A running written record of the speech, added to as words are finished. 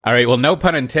All right. Well, no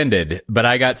pun intended, but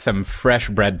I got some fresh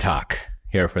bread talk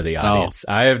here for the audience.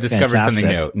 I have discovered something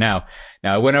new. Now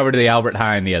I went over to the Albert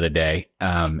Heijn the other day,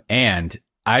 and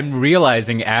I'm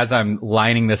realizing as I'm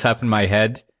lining this up in my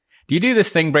head, do you do this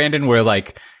thing, Brandon, where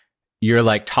like you're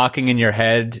like talking in your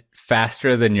head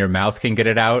faster than your mouth can get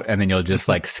it out, and then you'll just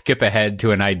like skip ahead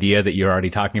to an idea that you're already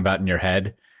talking about in your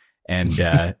head?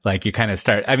 And like you kind of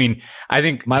start. I mean, I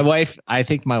think my wife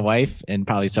and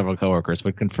probably several coworkers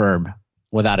would confirm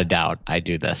without a doubt I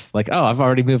do this. Like, oh, I've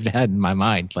already moved ahead in my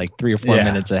mind, like 3 or 4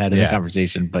 minutes ahead in the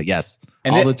conversation. But yes,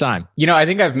 and all the time. You know, I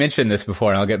think I've mentioned this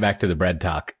before, and I'll get back to the bread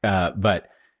talk. But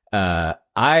I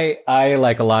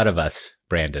like a lot of us,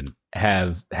 Brandon,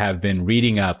 have been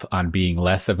reading up on being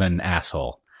less of an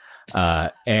asshole.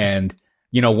 And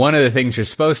you know, one of the things you're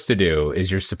supposed to do is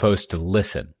you're supposed to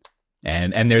listen.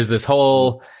 And there's this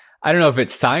whole, I don't know if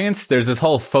it's science, there's this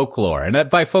whole folklore.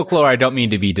 And by folklore, I don't mean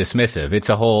to be dismissive. It's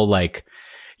a whole like,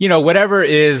 you know, whatever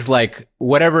is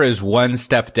one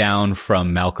step down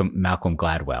from Malcolm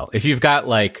Gladwell. If you've got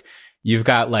like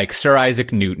Sir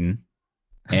Isaac Newton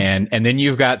and then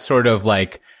you've got sort of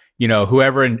like, you know,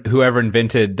 whoever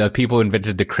invented the people who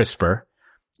invented the CRISPR.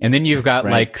 And then you've got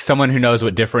like someone who knows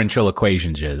what differential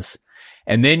equations is.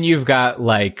 And then you've got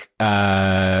like,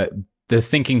 the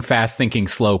thinking fast, thinking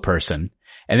slow person.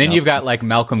 And then you've got like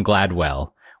Malcolm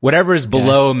Gladwell, whatever is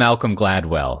below Malcolm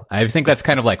Gladwell. I think that's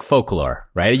kind of like folklore,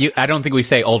 right? I don't think we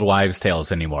say old wives'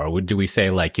 tales anymore. Do we say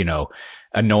like, you know,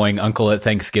 annoying uncle at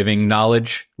Thanksgiving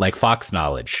knowledge, like Fox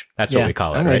knowledge? That's what we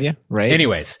call it, right? Right.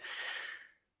 Anyways.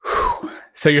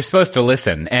 So you're supposed to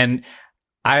listen. And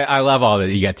I love all that.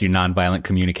 You got your nonviolent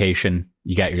communication.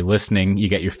 You got your listening, you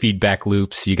got your feedback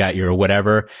loops, you got your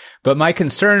whatever. But my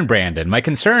concern, Brandon,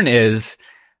 is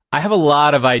I have a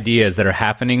lot of ideas that are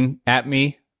happening at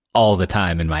me all the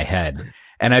time in my head.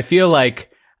 And I feel like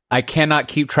I cannot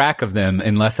keep track of them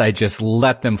unless I just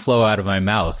let them flow out of my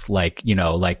mouth. Like, you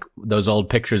know, like those old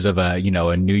pictures of a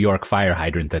New York fire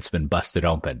hydrant that's been busted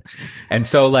open. And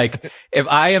so like, if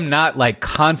I am not like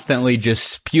constantly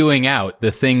just spewing out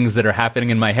the things that are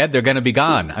happening in my head, they're going to be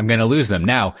gone. I'm going to lose them.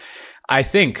 Now, I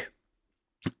think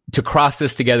to cross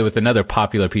this together with another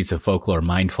popular piece of folklore,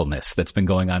 mindfulness, that's been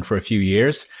going on for a few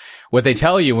years, what they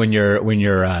tell you when you're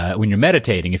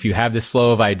meditating, if you have this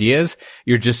flow of ideas,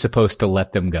 you're just supposed to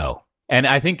let them go. And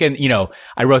I think,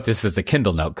 I wrote this as a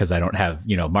Kindle note because I don't have,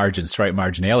 margins to write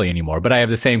marginally anymore, but I have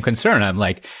the same concern. I'm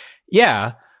like,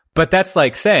 yeah, but that's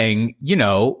like saying,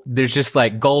 there's just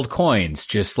like gold coins,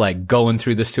 just like going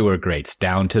through the sewer grates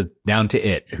down to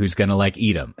it. Who's going to like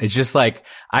eat them? It's just like,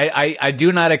 I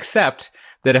do not accept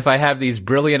that if I have these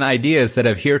brilliant ideas that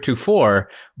have heretofore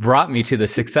brought me to the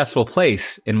successful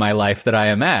place in my life that I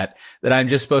am at, that I'm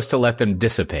just supposed to let them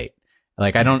dissipate.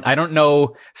 Like, I don't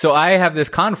know. So I have this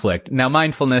conflict. Now,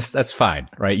 mindfulness, that's fine,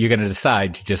 right? You're going to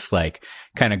decide to just like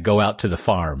kind of go out to the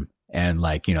farm and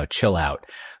like, chill out.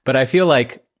 But I feel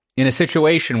like in a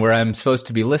situation where I'm supposed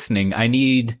to be listening, I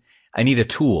need a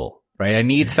tool, right? I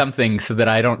need something so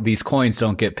that these coins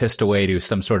don't get pissed away to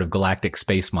some sort of galactic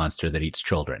space monster that eats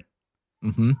children.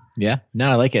 Mm-hmm. Yeah.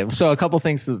 No, I like it. So a couple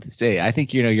things to say. I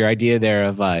think, your idea there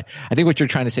of, I think what you're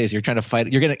trying to say is you're trying to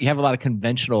fight, you have a lot of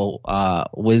conventional,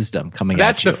 wisdom coming at you.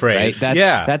 That's the Right? phrase.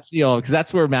 That's the old, because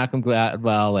that's where Malcolm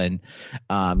Gladwell and,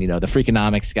 the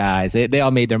Freakonomics guys, they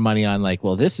all made their money on like,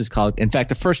 well, this is called, in fact,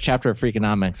 the first chapter of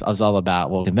Freakonomics was all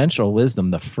about, well, conventional wisdom,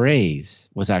 the phrase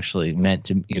was actually meant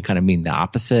to kind of mean the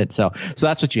opposite. So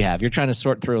that's what you have. You're trying to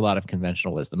sort through a lot of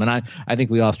conventional wisdom. And I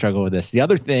think we all struggle with this. The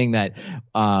other thing that,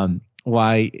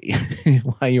 why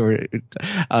you were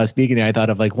speaking there, I thought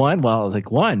of like one,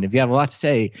 if you have a lot to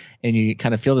say and you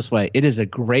kind of feel this way, it is a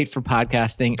great for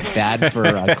podcasting, bad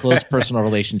for close personal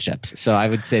relationships. So I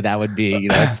would say that would be,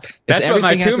 that's what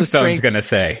my tombstone's going to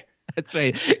say. That's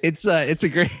right. It's a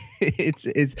great,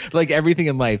 it's like everything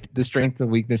in life, the strengths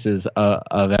and weaknesses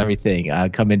of everything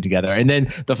come in together. And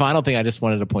then the final thing I just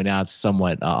wanted to point out,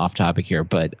 somewhat off topic here,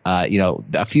 but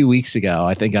a few weeks ago,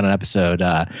 I think on an episode,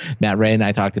 Matt Ray and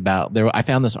I talked about I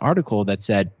found this article that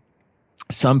said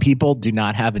some people do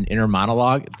not have an inner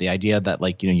monologue. The idea that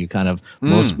like, you kind of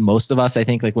most of us, I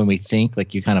think, like when we think,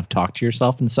 like you kind of talk to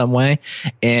yourself in some way.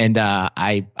 And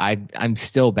I'm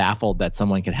still baffled that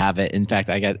someone could have it. In fact,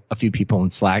 I got a few people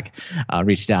in Slack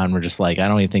reached out and were just like, I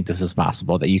don't even think this is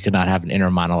possible that you could not have an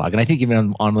inner monologue. And I think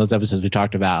even on those episodes we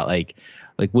talked about like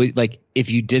if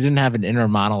you didn't have an inner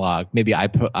monologue, maybe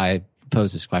I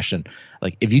pose this question,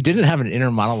 like if you didn't have an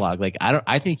inner monologue, like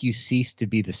I think you cease to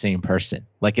be the same person.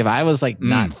 Like if I was like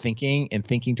not thinking and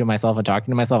thinking to myself and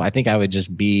talking to myself, I think I would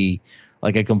just be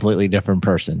like a completely different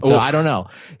person. So I don't know.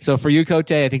 So for you,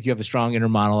 Cote, I think you have a strong inner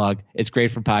monologue. It's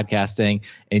great for podcasting,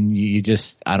 and you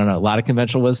just, I don't know, a lot of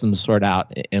conventional wisdom to sort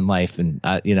out in life. And,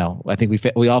 I think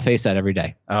we all face that every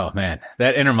day. Oh man,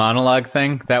 that inner monologue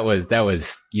thing, that was,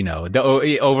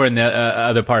 over in the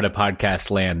other part of podcast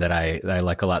land that I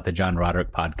like a lot, the John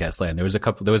Roderick podcast land.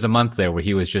 There was a month there where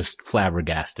he was just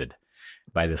flabbergasted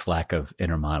by this lack of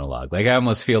inner monologue. Like I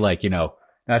almost feel like,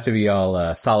 not to be all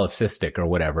solipsistic or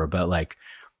whatever, but like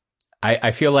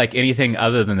I feel like anything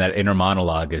other than that inner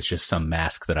monologue is just some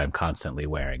mask that I'm constantly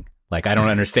wearing. Like I don't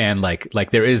understand,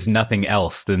 like there is nothing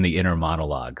else than the inner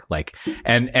monologue. Like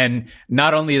and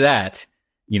not only that,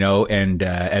 and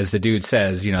as the dude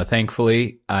says,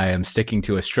 thankfully I am sticking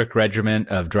to a strict regimen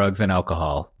of drugs and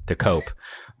alcohol to cope.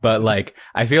 But like,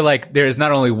 I feel like there is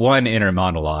not only one inner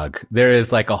monologue, there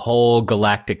is like a whole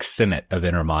galactic senate of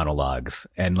inner monologues.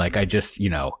 And like, I just,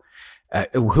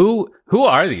 who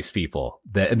are these people?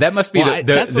 That must be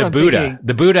the Buddha. Thinking.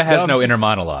 The Buddha has no inner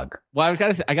monologue. Well,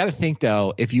 I gotta think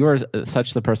though, if you are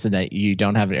such the person that you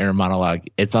don't have an inner monologue,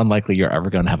 it's unlikely you're ever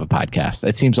going to have a podcast.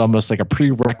 It seems almost like a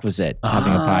prerequisite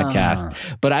having a podcast.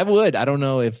 But I don't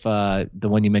know if the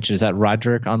one you mentioned, is that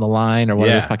Roderick on the line or one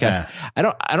of those podcasts?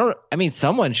 Yeah. I mean,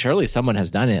 surely someone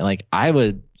has done it. Like I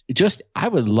would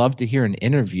love to hear an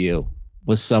interview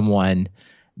with someone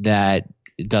that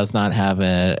does not have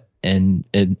an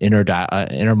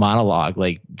inner monologue,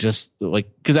 because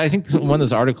I think one of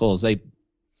those articles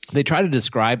they try to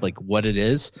describe like what it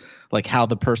is, like how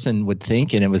the person would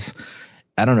think, and it was,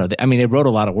 I don't know. I mean, they wrote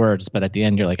a lot of words, but at the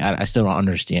end, you're like, I still don't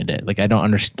understand it. Like, I don't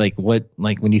understand, like what,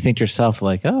 like when you think to yourself,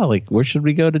 like, oh, like where should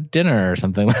we go to dinner or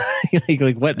something?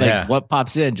 What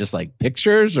pops in? Just like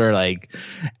pictures or like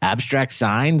abstract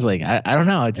signs? Like, I don't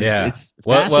know. It's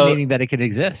fascinating that it could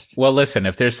exist. Well, listen,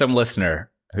 if there's some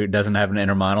listener who doesn't have an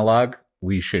inner monologue,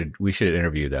 we should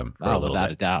interview them for a little without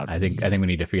bit. A doubt. I think we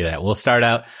need to figure that. We'll start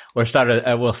a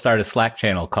Slack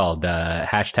channel called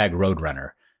 #Roadrunner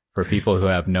for people who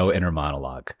have no inner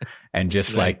monologue and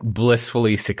just like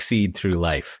blissfully succeed through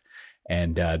life.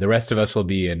 And the rest of us will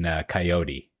be in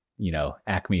Coyote,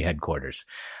 Acme headquarters.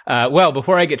 Well,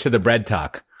 before I get to the bread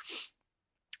talk,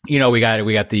 we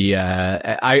got the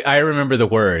I remember the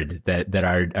word that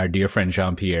our dear friend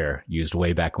Jean-Pierre used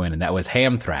way back when, and that was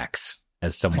hamthrax,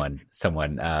 as someone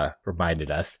reminded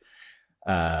us.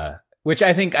 Which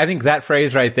I think that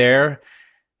phrase right there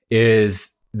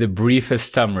is the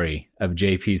briefest summary of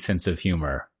JP's sense of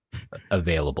humor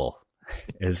available.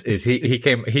 Is he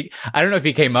I don't know if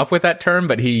he came up with that term,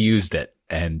 but he used it.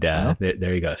 And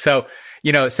there you go. So,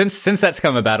 since that's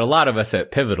come about, a lot of us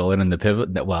at Pivotal and in the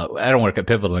Pivot, well, I don't work at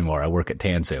Pivotal anymore. I work at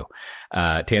Tanzu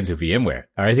VMware,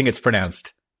 or I think it's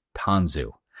pronounced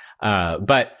Tanzu.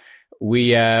 But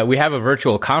we have a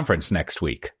virtual conference next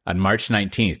week on March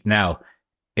 19th. Now,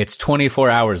 it's 24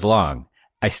 hours long.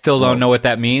 I still don't know what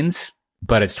that means,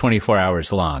 but it's 24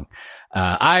 hours long.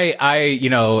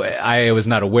 I was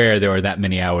not aware there were that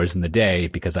many hours in the day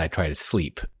because I try to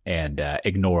sleep and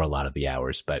ignore a lot of the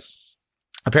hours, but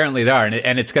apparently there are.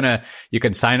 And it's you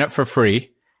can sign up for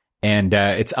free, and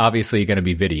it's obviously going to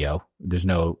be video. There's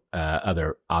no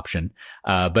other option.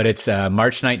 But it's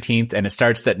March 19th, and it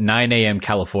starts at 9 a.m.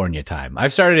 California time.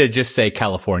 I've started to just say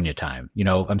California time.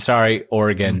 I'm sorry,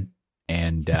 Oregon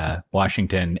and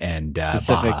Washington and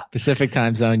Pacific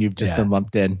time zone. You've just been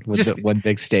lumped in with one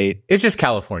big state. It's just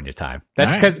California time.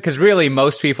 That's because really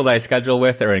most people that I schedule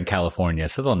with are in California,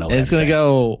 so they'll know. And it's going to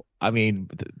go. I mean,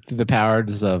 through the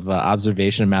powers of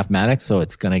observation and mathematics, so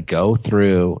it's going to go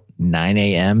through 9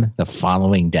 a.m. the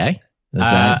following day.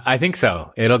 I think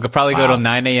so. It'll probably go to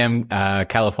 9 a.m.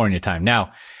 California time.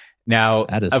 Now,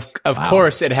 of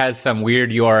course, it has some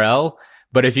weird URL.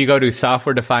 But if you go to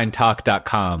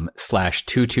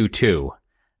softwaredefinedtalk.com/222,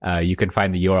 you can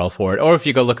find the URL for it. Or if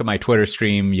you go look at my Twitter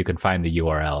stream, you can find the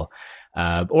URL.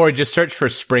 Or just search for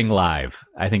Spring Live.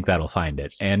 I think that'll find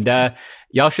it. And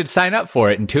y'all should sign up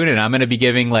for it and tune in. I'm going to be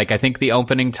giving, I think the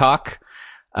opening talk.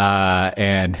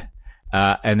 And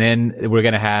then we're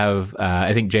going to have,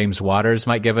 I think James Waters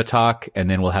might give a talk, and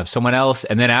then we'll have someone else.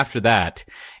 And then after that,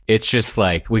 it's just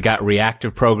we got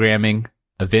reactive programming,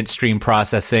 event stream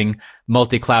processing,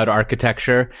 multi-cloud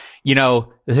architecture. The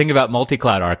thing about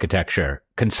multi-cloud architecture,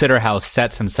 consider how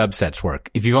sets and subsets work.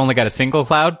 If you've only got a single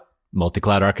cloud,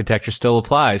 multi-cloud architecture still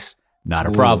applies. Not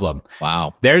a problem.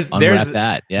 Wow. There's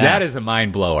that. Yeah. That is a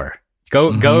mind blower.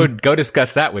 Go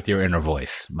discuss that with your inner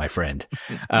voice, my friend.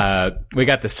 We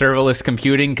got the serverless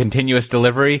computing, continuous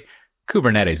delivery,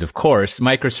 Kubernetes, of course,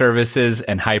 microservices,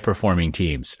 and high performing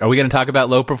teams. Are we going to talk about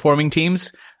low performing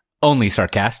teams? Only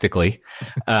sarcastically.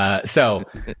 So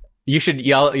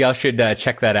Y'all should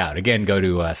check that out. Again, go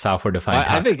to softwaredefined.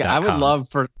 I think I would love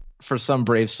for some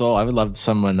brave soul. I would love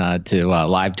someone to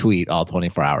live tweet all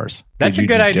 24 hours. That's a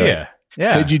good idea.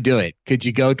 Yeah. Could you do it? Could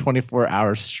you go 24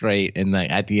 hours straight and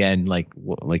at the end,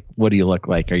 what do you look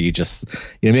like? Are you just,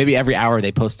 maybe every hour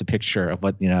they post a picture of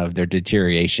what, of their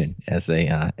deterioration as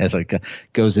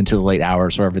goes into the late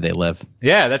hours wherever they live.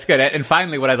 Yeah, that's good. And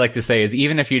finally, what I'd like to say is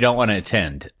even if you don't want to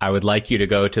attend, I would like you to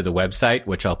go to the website,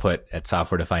 which I'll put at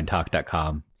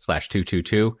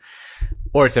softwaredefinedtalk.com/222,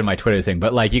 or it's in my Twitter thing.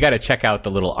 But you got to check out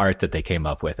the little art that they came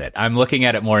up with it. I'm looking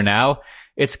at it more now.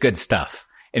 It's good stuff.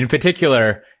 In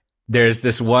particular, there's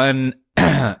this one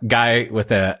guy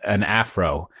with an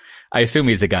afro. I assume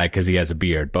he's a guy because he has a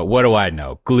beard, but what do I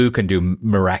know? Glue can do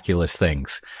miraculous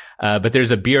things. But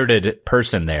there's a bearded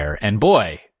person there, and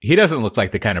boy, he doesn't look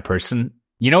like the kind of person.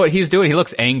 You know what he's doing? He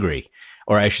looks angry,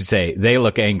 or I should say, they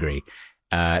look angry.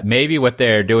 Maybe what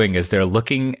they're doing is they're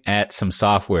looking at some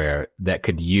software that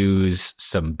could use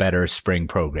some better Spring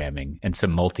programming and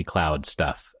some multi-cloud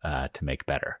stuff to make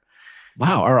better.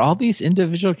 Wow, are all these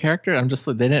individual characters? I'm just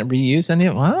they didn't reuse any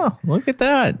of. Wow, look at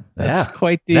that. That's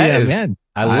quite the man.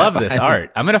 I love this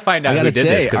art. I'm going to find out who did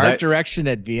this. Art direction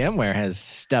at VMware has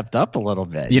stepped up a little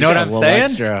bit. You know what I'm saying?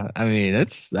 Extra. I mean,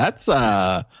 that's that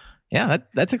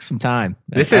took some time.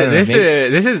 This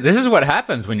is what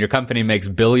happens when your company makes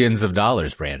billions of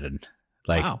dollars, Brandon.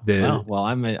 Well,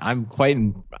 I'm quite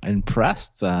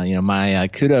impressed. My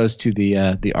kudos to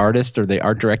the artist or the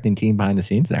art directing team behind the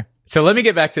scenes there. So let me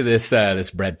get back to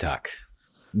this bread talk.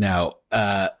 Now,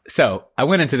 so I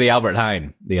went into the Albert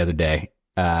Heijn the other day,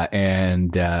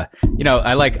 and I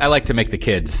like to make the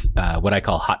kids what I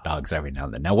call hot dogs every now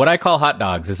and then. Now, what I call hot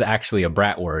dogs is actually a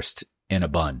bratwurst in a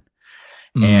bun.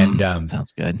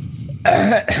 Sounds good.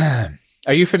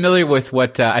 Are you familiar with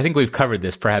what I think we've covered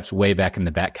this perhaps way back in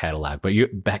the back catalog?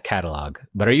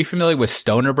 But are you familiar with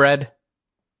stoner bread,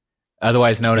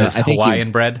 otherwise known as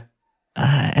Hawaiian bread?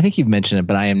 I think you've mentioned it,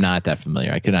 but I am not that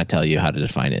familiar. I could not tell you how to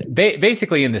define it.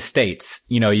 Basically, in the States,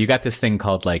 you got this thing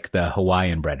called the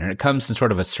Hawaiian bread, and it comes in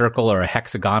sort of a circle or a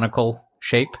hexagonal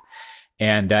shape,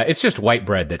 and it's just white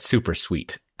bread that's super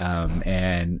sweet,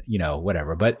 and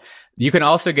whatever. But you can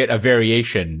also get a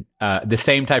variation, the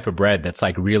same type of bread that's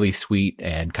really sweet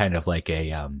and kind of like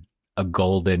a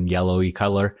golden yellowy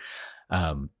color.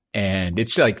 And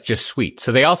it's just sweet.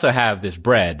 So they also have this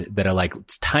bread that are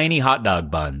tiny hot dog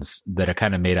buns that are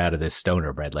kind of made out of this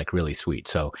stoner bread, really sweet.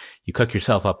 So you cook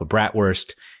yourself up a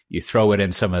bratwurst, you throw it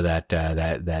in some of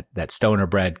that stoner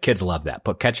bread. Kids love that.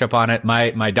 Put ketchup on it.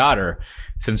 My daughter,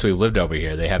 since we've lived over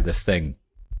here, they have this thing.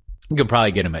 You can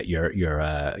probably get them at your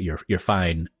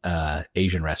fine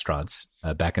Asian restaurants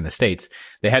back in the States.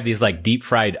 They have these deep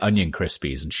fried onion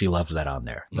crispies, and she loves that on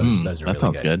there. Those are really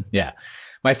sounds good. Yeah.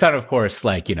 My son, of course,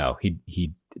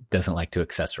 he doesn't like to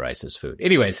accessorize his food.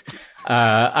 Anyways,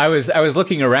 I was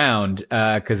looking around,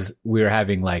 cause we were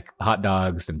having hot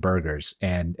dogs and burgers,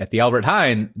 and at the Albert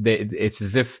Heijn, it's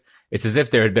as if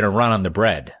there had been a run on the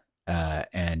bread.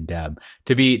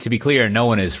 To be clear, no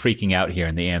one is freaking out here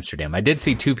in the Amsterdam. I did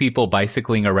see two people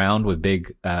bicycling around with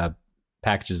big,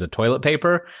 packages of toilet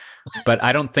paper, but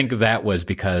I don't think that was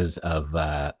because of,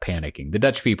 panicking. The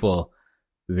Dutch people,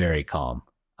 very calm.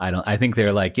 I think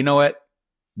they're you know what?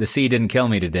 The sea didn't kill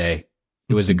me today.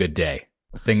 It was a good day.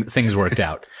 Things worked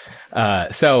out.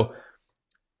 So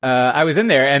I was in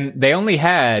there, and they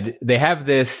have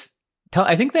this,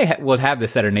 I think they will have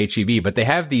this at an H-E-B, but they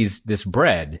have this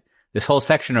bread, this whole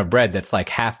section of bread that's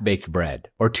half-baked bread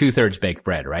or 2/3 baked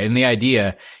bread, right? And the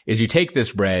idea is you take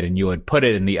this bread and you would put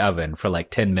it in the oven for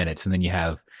 10 minutes, and then you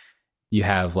have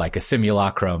a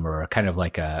simulacrum or kind of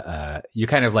you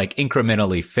kind of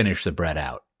incrementally finish the bread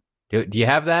out. Do you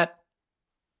have that?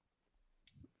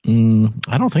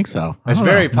 I don't think so. It's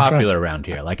very popular around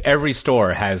here. Every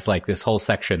store has this whole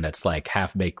section that's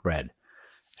half-baked bread.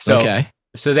 So, okay.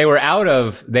 So they were out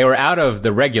of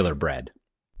the regular bread.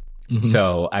 Mm-hmm.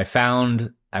 So I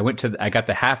got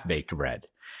the half-baked bread.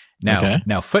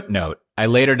 Now footnote, I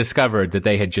later discovered that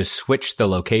they had just switched the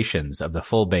locations of the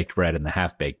full-baked bread and the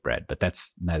half-baked bread, but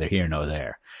that's neither here nor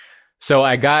there. So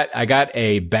I got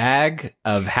a bag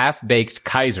of half-baked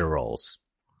Kaiser rolls,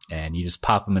 and you just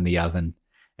pop them in the oven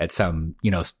at some,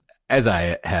 as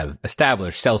I have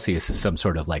established, Celsius is some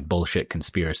sort of bullshit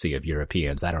conspiracy of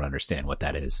Europeans. I don't understand what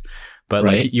that is, but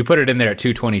right. You put it in there at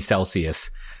 220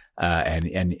 Celsius,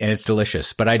 and it's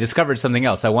delicious. But I discovered something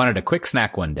else. I wanted a quick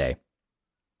snack one day,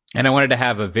 and I wanted to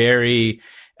have a variation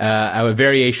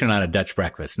on a Dutch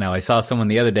breakfast. Now, I saw someone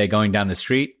the other day going down the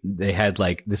street. They had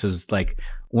this was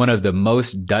one of the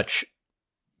most Dutch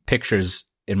pictures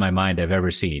in my mind I've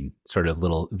ever seen, sort of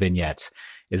little vignettes.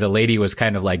 is a lady was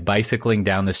kind of like bicycling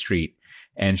down the street,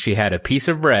 and she had a piece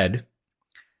of bread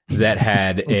that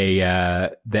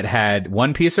had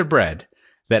one piece of bread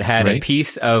that had a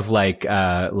piece of like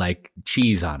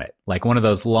cheese on it, like one of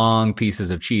those long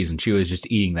pieces of cheese, and she was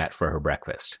just eating that for her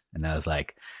breakfast. And I was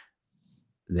like,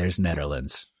 there's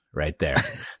Netherlands right there.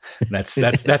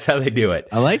 That's how they do it.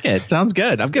 I like it. Sounds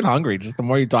good. I'm getting hungry just the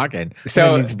more you're talking.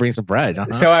 So I need to bring some bread.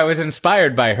 So I was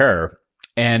inspired by her,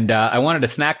 and I wanted a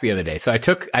snack the other day. So I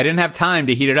didn't have time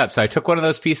to heat it up. So I took one of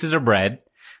those pieces of bread,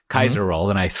 Kaiser roll,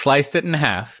 and I sliced it in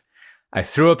half. I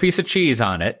threw a piece of cheese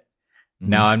on it.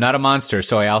 Now I'm not a monster,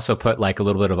 so I also put like a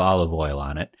little bit of olive oil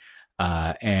on it.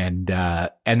 And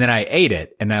then I ate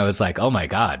it, and I was like, oh my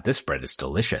God, this bread is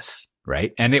delicious.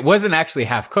 Right. And it wasn't actually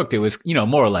half cooked. It was,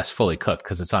 more or less fully cooked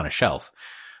because it's on a shelf,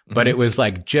 but it was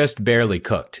like just barely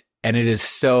cooked, and it is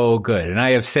so good. And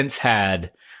I have since had,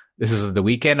 this is the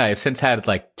weekend, I have since had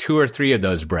like 2 or 3 of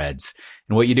those breads.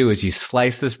 And what you do is you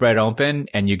slice this bread open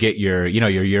and you get your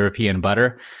European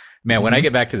butter. Man, when I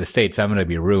get back to the States, I'm going to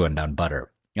be ruined on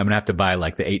butter. I'm going to have to buy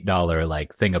like the $8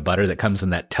 like thing of butter that comes in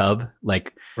that tub.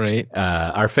 Like,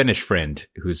 our Finnish friend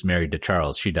who's married to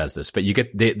Charles, she does this, but you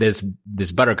get this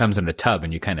butter comes in a tub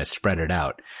and you kind of spread it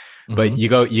out. But you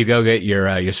go get your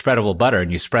spreadable butter and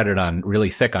you spread it on really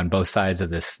thick on both sides of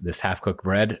this half cooked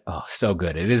bread. Oh, so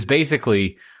good. It is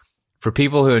basically, for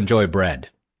people who enjoy bread,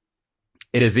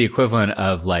 it is the equivalent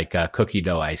of like cookie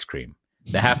dough ice cream.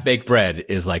 The half baked bread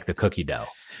is like the cookie dough.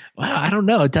 Wow, I don't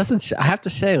know. It doesn't. I have to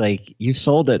say, like, you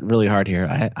sold it really hard here.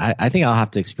 I think I'll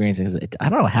have to experience it. I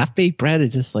don't know. Half baked bread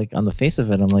is just like on the face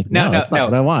of it. I'm like, no, that's not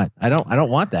what I want. I don't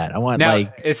want that. I want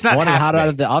it's not. I want it hot out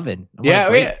of the oven.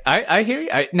 I hear you.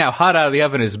 Now, hot out of the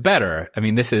oven is better. I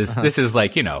mean, this is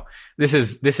like this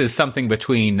is something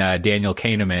between Daniel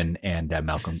Kahneman and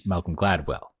Malcolm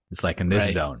Gladwell. It's like in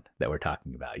this zone that we're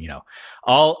talking about.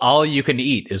 All you can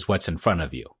eat is what's in front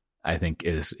of you, I think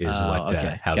is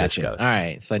how this goes. All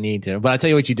right. So I need to, but I'll tell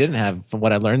you what you didn't have from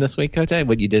what I learned this week, Cote,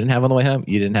 what you didn't have on the way home.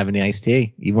 You didn't have any iced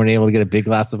tea. You weren't able to get a big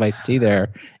glass of iced tea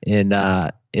there in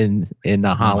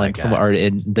Holland or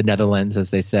in the Netherlands, as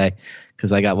they say,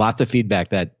 because I got lots of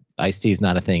feedback that iced tea is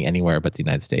not a thing anywhere but the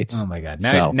United States. Oh my God.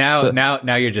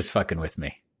 Now you're just fucking with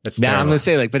me. That's now terrible. I'm going to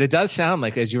say but it does sound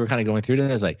like, as you were kind of going through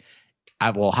this, like,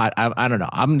 I don't know.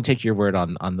 I'm going to take your word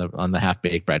on the half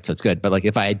baked bread. So it's good. But like,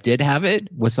 if I did have it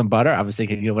with some butter, I was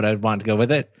thinking, what I'd want to go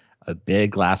with it? A big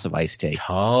glass of iced tea.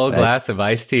 Glass of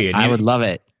iced tea. And I would love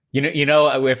it.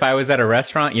 If I was at a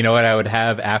restaurant, you know what I would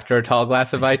have after a tall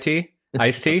glass of iced tea?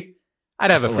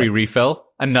 I'd have a free refill.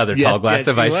 Another tall glass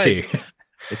of iced tea.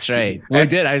 That's right. Well, I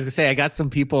did. I was gonna say, I got some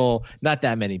people, not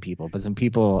that many people, but some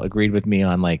people agreed with me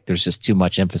on like, there's just too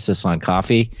much emphasis on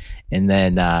coffee. And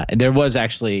then, and there was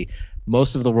actually,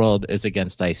 most of the world is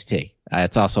against iced tea.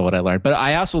 It's also what I learned. But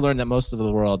I also learned that most of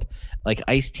the world, like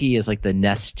iced tea is like the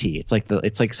Nest tea.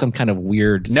 It's like some kind of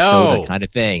weird soda kind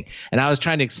of thing. And I was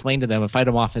trying to explain to them, and fight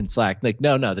them off in Slack, like,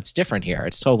 no, that's different here.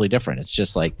 It's totally different. It's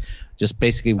just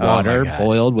basically water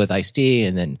boiled with iced tea.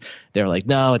 And then they're like,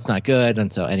 no, it's not good.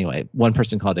 And so anyway, one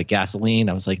person called it gasoline.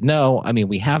 I was like, no, I mean,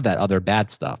 we have that other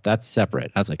bad stuff. That's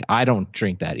separate. I was like, I don't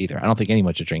drink that either. I don't think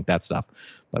anyone should drink that stuff.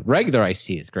 But regular iced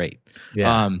tea is great.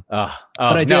 Yeah. But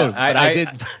I did.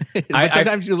 But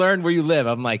sometimes you learn where you live.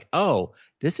 I'm like, oh,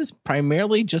 this is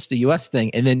primarily just a U.S.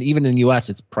 thing. And then even in the U.S.,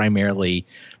 it's primarily,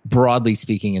 broadly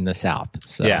speaking, in the South.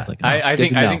 So yeah, I was like,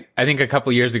 I think a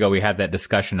couple years ago we had that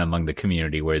discussion among the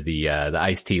community where the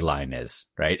iced tea line is,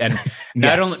 right? And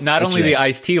not only the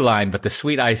iced tea line, but the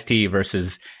sweet iced tea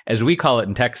versus, as we call it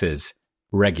in Texas,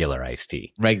 regular iced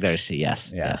tea. Regular tea,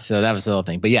 yes. Yeah. Yes. So that was the whole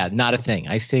thing. But yeah, not a thing.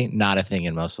 Iced tea, not a thing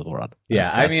in most of the world.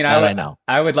 I know.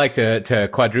 I would like to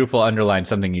quadruple underline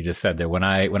something you just said there. When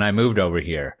I moved over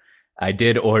here, I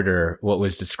did order what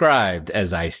was described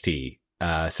as iced tea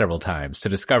several times to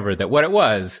discover that what it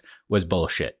was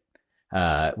bullshit.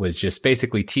 Was just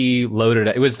basically tea loaded.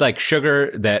 It was like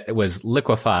sugar that was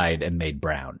liquefied and made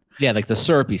brown. Yeah, like the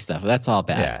syrupy stuff. That's all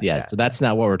bad. Yeah. So that's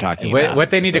not what we're talking about. What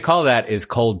they need to call that is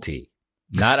cold tea.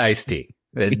 Not iced tea.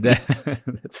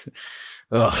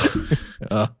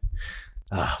 Oh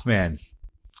man,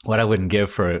 what I wouldn't give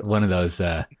for one of those.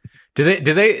 Do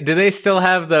they still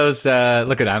have those?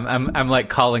 Look at I'm like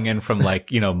calling in from like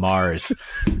Mars.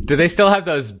 Do they still have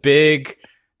those big?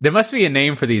 There must be a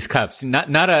name for these cups. Not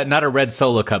a red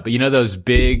Solo cup, but those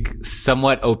big,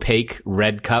 somewhat opaque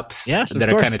red cups. Yes, that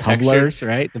are kind of tumblers, textured,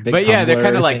 right? The big they're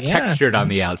kind of like textured on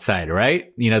the outside,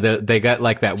 right? They got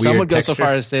like that weird. Some would go texture. so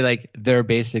far as to say like they're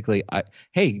basically,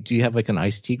 hey, do you have like an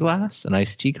iced tea glass, an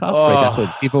iced tea cup? Right? That's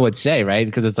what people would say, right?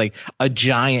 Because it's like a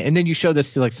giant. And then you show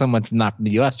this to like someone not from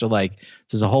the U.S. They're like,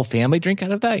 does a whole family drink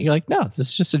out of that? You're like, no, this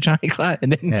is just a giant glass.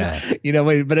 And then,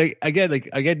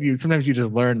 again, sometimes you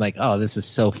just learn like, oh, this is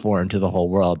so foreign to the whole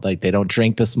world. Like they don't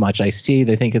drink this much iced tea.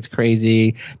 They think it's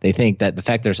crazy. They think that the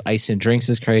fact there's ice in drinks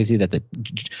is crazy, that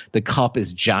the cup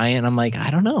is giant. I'm like,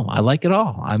 I don't know. I like it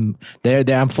all. I'm there.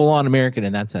 I'm full on American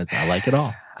in that sense. I like it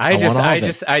all. I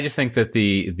just think that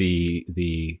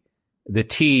the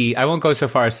tea, I won't go so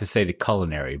far as to say the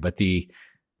culinary, but the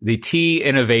tea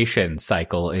innovation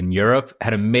cycle in Europe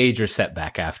had a major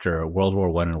setback after World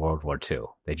War I and World War II.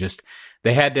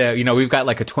 They had to, we've got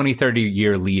like a 20, 30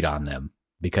 year lead on them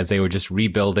because they were just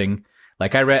rebuilding.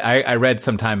 Like I read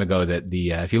some time ago that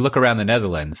if you look around the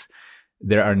Netherlands,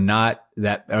 there are not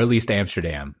that, or at least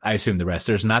Amsterdam, I assume the rest,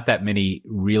 there's not that many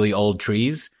really old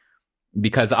trees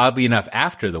because oddly enough,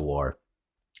 after the war,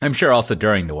 I'm sure also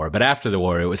during the war, but after the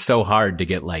war, it was so hard to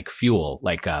get like fuel,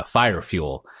 like fire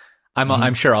fuel.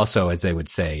 I'm sure also, as they would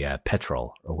say,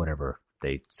 petrol or whatever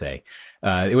they say.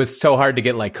 It was so hard to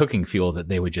get like cooking fuel that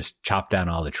they would just chop down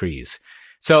all the trees.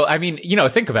 So, I mean,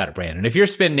 think about it, Brandon. If you're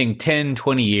spending 10,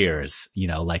 20 years,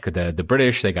 like the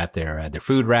British, they got their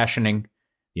food rationing.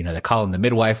 They're calling the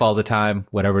midwife all the time,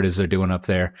 whatever it is they're doing up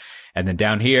there. And then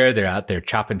down here, they're out there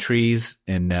chopping trees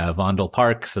in Vondel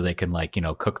Park so they can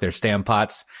cook their stam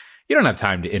pots. You don't have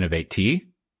time to innovate tea.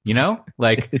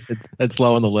 Like that's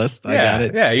low on the list. I got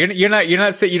it. Yeah.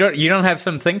 You don't have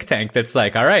some think tank that's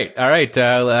like, all right.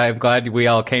 I'm glad we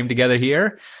all came together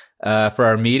here, for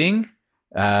our meeting.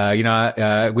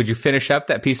 Would you finish up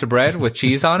that piece of bread with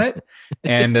cheese on it?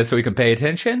 And so we can pay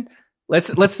attention.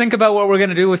 Let's think about what we're going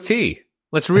to do with tea.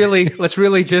 Let's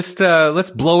really just,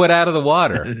 let's blow it out of the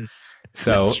water.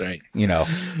 So, that's right.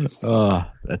 Oh,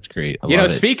 that's great.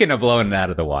 Speaking of blowing it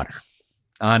out of the water.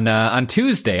 On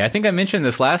Tuesday, I think I mentioned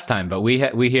this last time, but we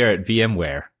here at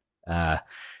VMware,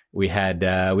 we had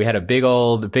a big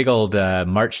old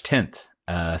March 10th,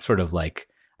 sort of like,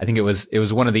 I think it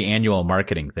was one of the annual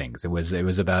marketing things. It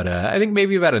was about I think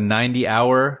maybe about a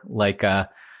 90-hour like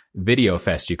video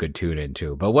fest you could tune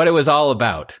into. But what it was all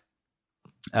about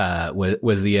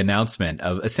was the announcement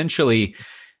of essentially,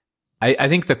 I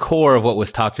think the core of what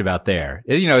was talked about there,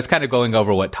 it's kind of going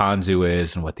over what Tanzu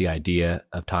is and what the idea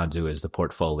of Tanzu is, the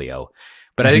portfolio.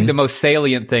 But I think the most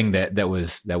salient thing that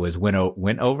was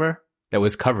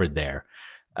covered there,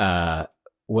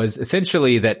 was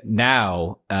essentially that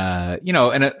now,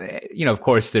 of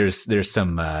course there's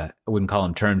some, I wouldn't call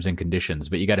them terms and conditions,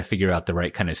 but you got to figure out the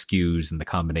right kind of SKUs and the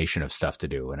combination of stuff to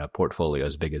do in a portfolio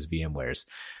as big as VMware's.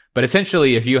 But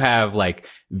essentially, if you have like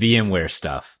VMware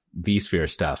stuff, vSphere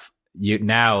stuff,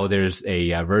 now there's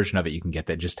a version of it you can get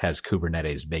that just has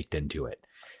Kubernetes baked into it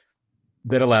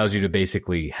that allows you to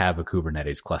basically have a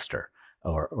Kubernetes cluster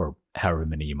or however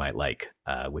many you might like,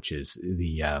 which is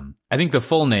I think the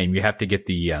full name, you have to get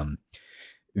the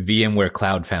VMware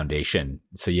Cloud Foundation.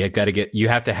 So you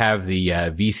have to have the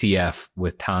VCF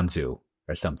with Tanzu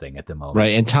or something at the moment.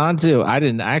 Right. And Tanzu,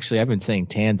 I've been saying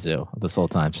Tanzu this whole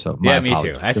time. So yeah, me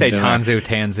too. I say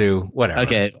Tanzu, whatever.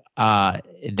 Okay.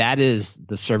 That is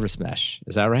the service mesh.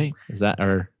 Is that right?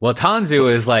 Well,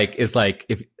 Tanzu is like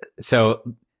if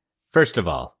so. First of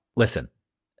all, listen,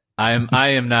 I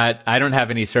don't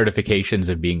have any certifications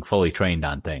of being fully trained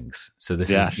on things. So this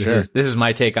is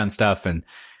my take on stuff and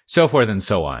so forth and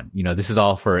so on. This is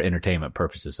all for entertainment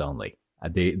purposes only.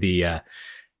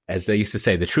 As they used to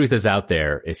say, the truth is out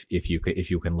there if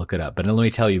you can look it up. But let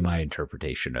me tell you my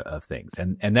interpretation of things.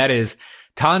 And that is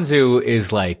Tanzu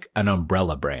is like an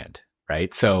umbrella brand,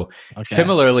 right? So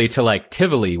similarly to like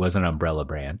Tivoli was an umbrella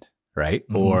brand, right?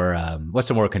 Mm-hmm. Or what's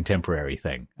a more contemporary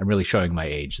thing? I'm really showing my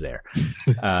age there.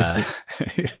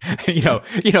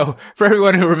 For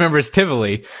everyone who remembers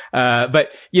Tivoli,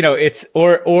 but it's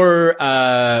or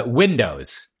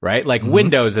Windows, right? Like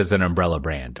Windows is an umbrella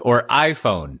brand, or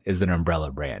iPhone is an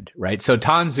umbrella brand, right? So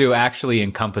Tanzu actually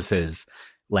encompasses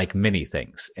like many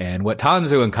things, and what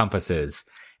Tanzu encompasses,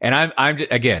 and I'm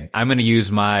going to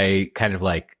use my kind of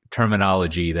like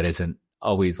terminology that isn't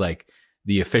always like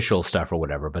the official stuff or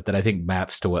whatever, but that I think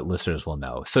maps to what listeners will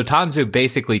know. So Tanzu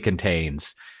basically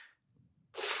contains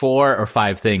 4 or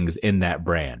 5 things in that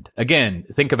brand. Again,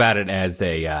 think about it as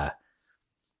a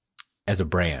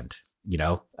brand,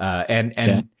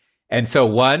 and so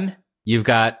one, you've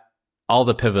got all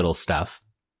the Pivotal stuff,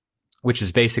 which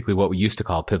is basically what we used to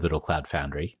call Pivotal Cloud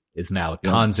Foundry, is now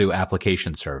Tanzu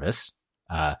Application Service.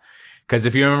 Because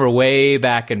if you remember way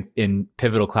back in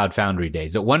Pivotal Cloud Foundry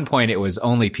days, at one point it was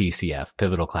only PCF,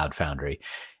 Pivotal Cloud Foundry.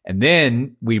 And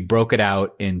then we broke it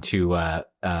out into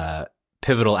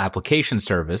Pivotal Application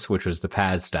Service, which was the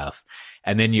PaaS stuff.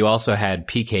 And then you also had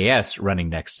PKS running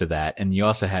next to that. And you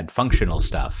also had functional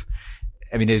stuff.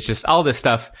 I mean, it's just all this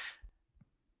stuff.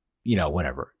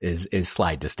 whatever is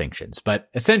slide distinctions. But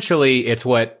essentially, it's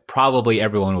what probably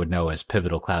everyone would know as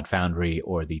Pivotal Cloud Foundry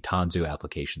or the Tanzu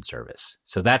application service.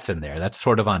 So that's in there. That's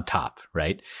sort of on top,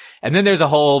 right? And then there's a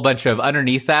whole bunch of,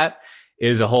 underneath that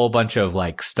is a whole bunch of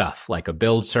like stuff, like a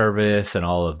build service and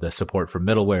all of the support for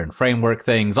middleware and framework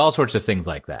things, all sorts of things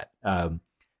like that.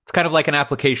 It's kind of like an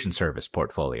application service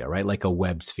portfolio, right? Like a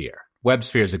WebSphere.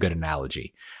 WebSphere is a good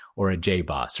analogy. Or a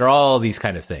JBoss, or all these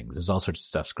kind of things. There's all sorts of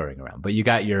stuff scurrying around. But you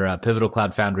got your Pivotal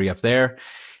Cloud Foundry up there.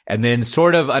 And then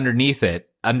sort of underneath it,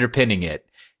 underpinning it,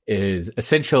 is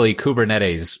essentially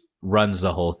Kubernetes runs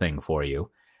the whole thing for you.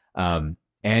 And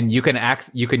you can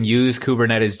use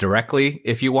Kubernetes directly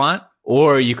if you want,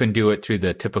 or you can do it through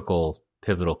the typical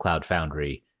Pivotal Cloud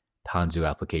Foundry Tanzu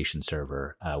application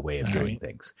server way of doing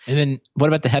things. And then what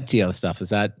about the Heptio stuff? Is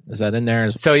that in there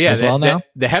as well now?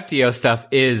 The Heptio stuff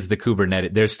is the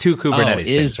Kubernetes. There's two Kubernetes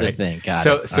things, right? Thing. Got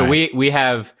it. So we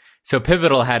have, so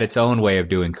Pivotal had its own way of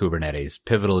doing Kubernetes.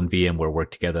 Pivotal and VMware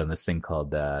worked together on this thing called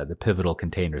the Pivotal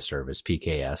Container Service,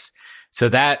 PKS. So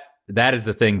that is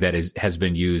the thing that has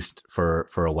been used for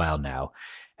a while now.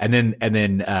 And then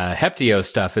Heptio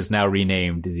stuff is now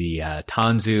renamed the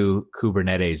Tanzu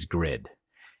Kubernetes Grid.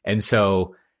 And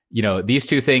so, these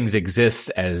two things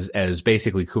exist as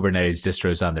basically Kubernetes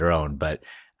distros on their own, but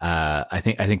I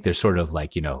think they're sort of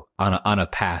like, on a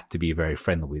path to be very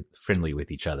friendly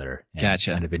with each other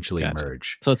and eventually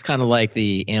merge. So it's kind of like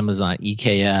the Amazon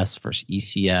EKS versus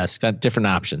ECS, got different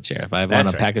options here. If I want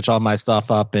to package all my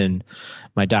stuff up in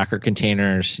my Docker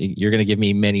containers, you're going to give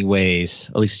me many ways,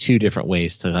 at least two different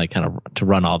ways to to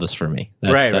run all this for me.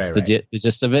 That's the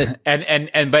gist of it.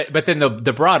 But then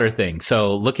the broader thing.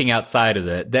 So looking outside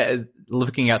of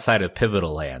looking outside of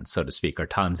Pivotal land, so to speak, or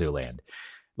Tanzu land,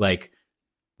 like,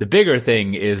 the bigger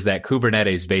thing is that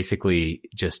Kubernetes basically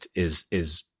just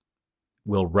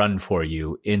will run for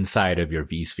you inside of your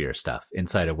vSphere stuff,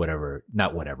 inside of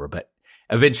but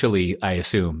eventually, I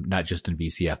assume, not just in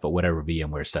VCF, but whatever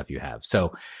VMware stuff you have.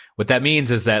 So what that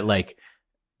means is that, like,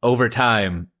 over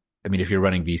time, I mean, if you're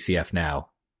running VCF now,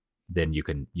 then you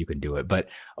can do it. But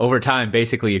over time,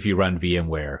 basically, if you run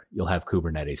VMware, you'll have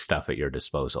Kubernetes stuff at your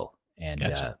disposal. And,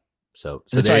 gotcha. So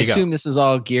I assume this is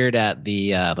all geared at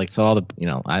the all the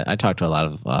I talk to a lot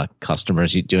of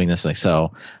customers doing this, like,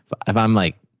 so if I'm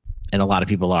like, and a lot of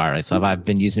people are, right? So if I've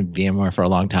been using VMware for a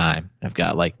long time, I've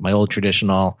got like my old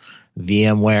traditional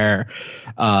VMware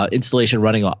installation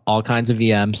running all kinds of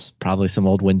VMs, probably some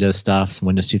old Windows stuff, some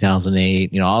Windows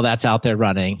 2008, all that's out there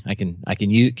running. I can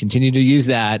continue to use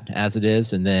that as it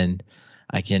is, and then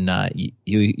I can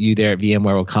you there at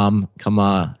VMware will come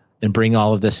and bring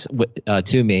all of this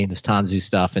to me, this Tanzu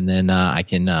stuff, and then I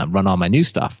can run all my new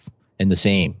stuff in the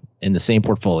same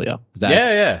portfolio. Is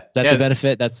that the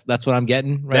benefit? That's what I'm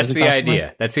getting. Right, that's the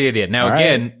idea. That's the idea. Now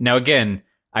again,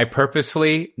 I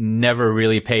purposely never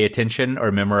really pay attention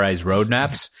or memorize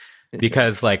roadmaps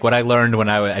because, like, what I learned when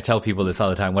I tell people this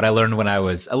all the time. What I learned when I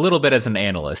was a little bit as an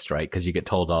analyst, right? Because you get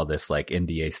told all this like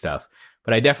NDA stuff.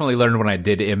 But I definitely learned when I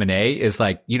did M&A is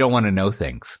like, you don't want to know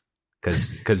things.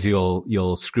 Cause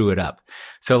you'll screw it up.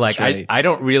 So like, right. I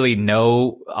don't really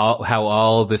know how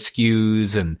all the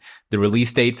SKUs and the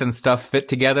release dates and stuff fit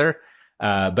together.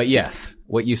 But yes,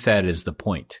 what you said is the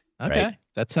point. Okay. Right?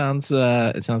 That sounds,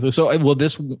 it sounds good. So will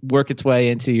this work its way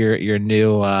into your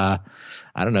new,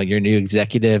 your new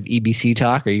executive EBC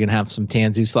talk? Are you going to have some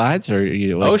Tanzu slides, or are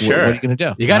you? Like, sure. What are you going to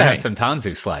do? You got to have some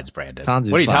Tanzu slides, Brandon.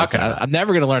 Tanzu what are you slides. talking about? I'm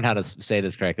never going to learn how to say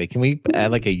this correctly. Can we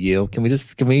add like a U?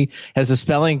 Has the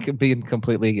spelling been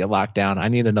completely locked down? I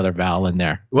need another vowel in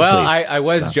there. Well, I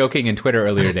was joking in Twitter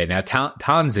earlier today. Now,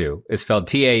 Tanzu is spelled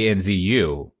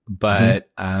Tanzu, but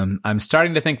I'm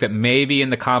starting to think that maybe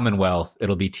in the Commonwealth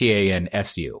it'll be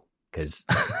TANSU. Because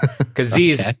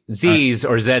Z's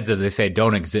or Z's, as they say,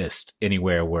 don't exist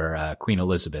anywhere where Queen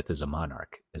Elizabeth is a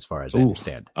monarch, as far as I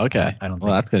understand. Okay. I don't.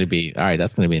 Well, that's going to be all right.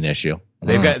 That's going to be an issue.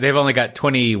 They've only got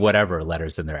 20 whatever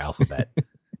letters in their alphabet.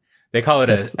 They call it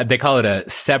a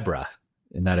zebra,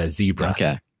 and not a zebra.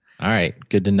 Okay. All right.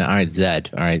 Good to know. All right,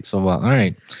 Zed. All right. So all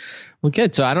right. Well,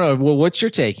 good. So I don't know. Well, what's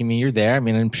your take? I mean, you're there. I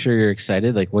mean, I'm sure you're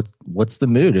excited. Like, what's the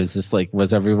mood? Is this like,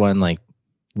 was everyone like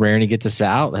raring to get this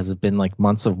out? Has it been like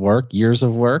months of work, years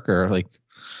of work, or like,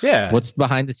 what's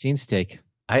behind the scenes take?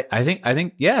 I think there's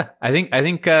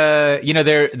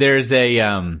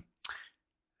a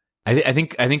I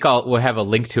think we'll have a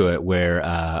link to it where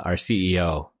our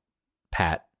CEO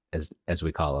Pat, as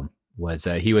we call him,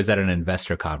 he was at an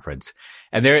investor conference,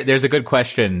 and there's a good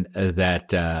question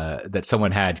that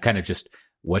someone had, kind of just,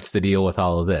 what's the deal with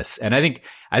all of this? And I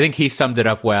think he summed it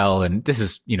up well, and this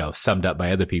is summed up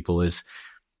by other people, is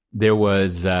there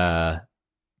was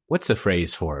what's the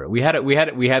phrase for it? We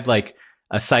had like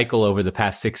a cycle over the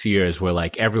past 6 years where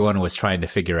like everyone was trying to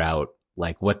figure out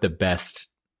like what the best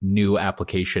new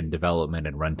application development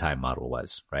and runtime model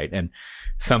was, right? And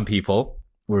some people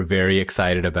were very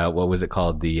excited about what was it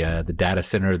called, the data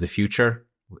center of the future.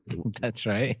 That's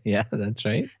right. Yeah, that's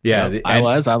right. Yeah, yep, I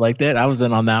liked it. I was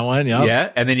in on that one. Yep.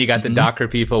 Yeah, and then you got the Docker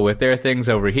people with their things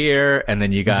over here, and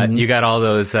then you got all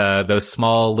those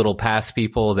small little pass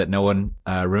people that no one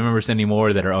remembers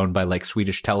anymore that are owned by like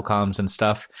Swedish telecoms and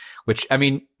stuff. Which I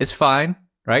mean, is fine,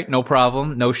 right? No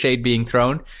problem. No shade being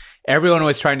thrown. Everyone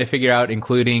was trying to figure out,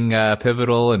 including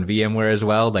Pivotal and VMware as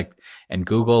well, like and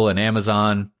Google and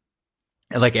Amazon.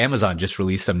 Like Amazon just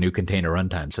released some new container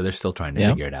runtime, so they're still trying to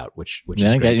figure it out, which is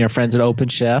great. Getting your friends at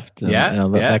OpenShift,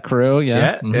 that crew,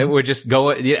 It would just go.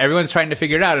 Everyone's trying to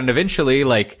figure it out, and eventually,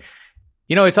 like,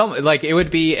 it's almost like it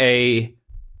would be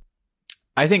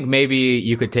I think maybe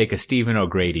you could take a Stephen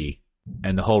O'Grady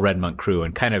and the whole Red Monk crew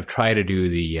and kind of try to do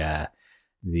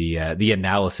the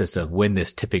analysis of when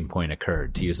this tipping point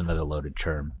occurred, to use another loaded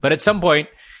term. But at some point,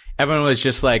 everyone was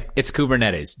just like, "It's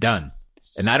Kubernetes, done,"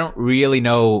 and I don't really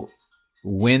know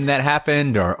when that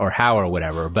happened or how or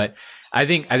whatever. But I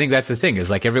think that's the thing, is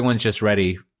like everyone's just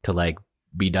ready to like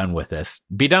be done with this,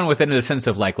 be done with it in the sense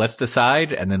of like, let's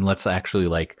decide and then let's actually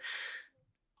like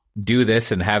do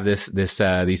this and have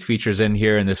these features in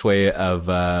here in this way of,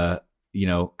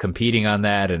 competing on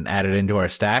that and add it into our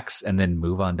stacks and then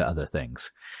move on to other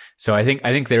things. So I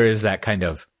think there is that kind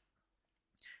of,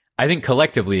 I think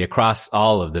collectively across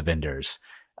all of the vendors,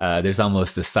 there's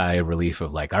almost this sigh of relief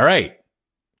of like, all right,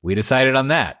 we decided on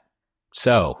that,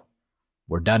 so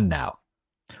we're done now.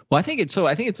 Well, I think it's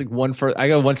like I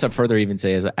go one step further. Even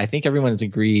say is I think everyone has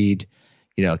agreed.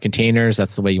 Containers.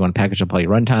 That's the way you want to package up all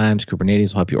your runtimes.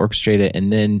 Kubernetes will help you orchestrate it.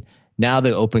 And then now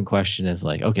the open question is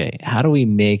like, okay, how do we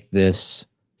make this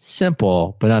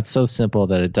simple, but not so simple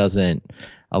that it doesn't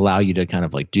allow you to kind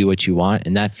of like do what you want?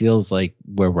 And that feels like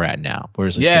where we're at now.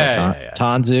 Whereas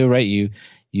Tanzu, right?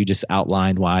 You just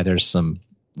outlined why there's some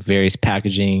various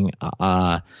packaging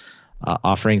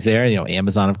offerings there.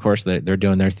 Amazon, of course, they're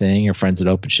doing their thing. Your friends at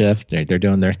OpenShift, they're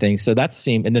doing their thing. So that's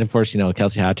and then of course,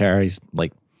 Kelsey Hightower, he's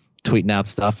like tweeting out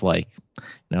stuff like,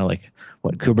 like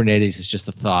what Kubernetes is just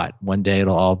a thought. One day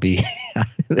it'll all be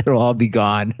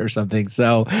gone or something.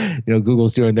 So,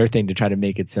 Google's doing their thing to try to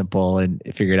make it simple and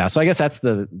figure it out. So I guess that's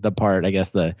the part, I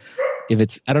guess if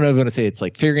it's, I don't know if you want to say it's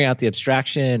like figuring out the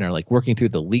abstraction or like working through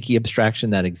the leaky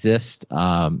abstraction that exists.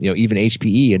 Even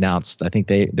HPE announced, I think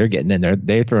they're getting in there.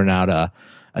 They're throwing out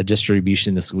a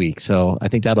distribution this week. So I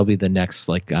think that'll be the next,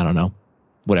 like, I don't know,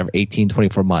 whatever, 18,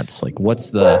 24 months. Like what's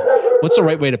the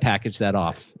right way to package that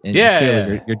off? And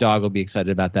clearly your dog will be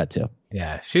excited about that too.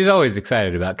 Yeah. She's always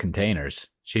excited about containers.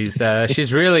 She's what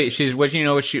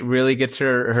she really gets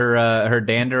her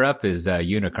dander up is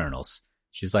unikernels.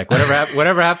 She's like,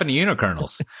 whatever happened to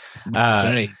unikernels? That's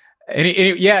right.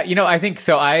 I think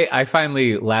so. I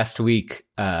finally last week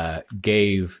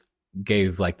gave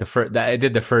like I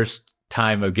did the first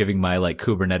time of giving my like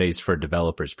Kubernetes for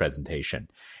developers presentation,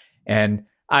 and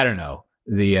I don't know,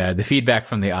 the feedback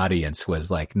from the audience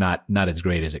was like not as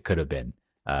great as it could have been.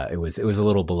 It was a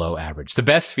little below average. The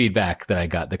best feedback that I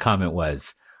got, the comment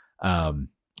was,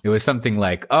 it was something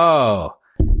like, "Oh,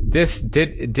 this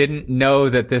didn't know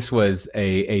that this was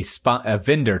a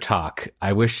vendor talk.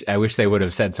 I wish they would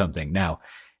have said something." Now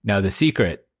the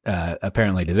secret,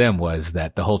 apparently to them, was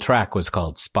that the whole track was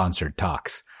called Sponsored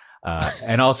Talks.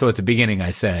 And also at the beginning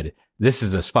I said, this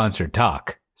is a sponsored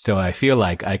talk. So I feel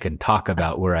like I can talk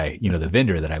about where the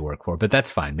vendor that I work for, but that's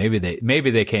fine. Maybe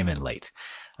they came in late.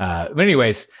 But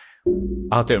anyways,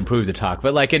 I'll have to improve the talk.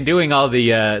 But like in doing all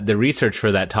the research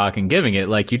for that talk and giving it,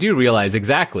 like you do realize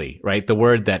exactly, right? The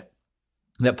word that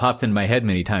popped in my head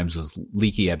many times was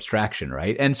leaky abstraction,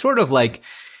 right? And sort of like,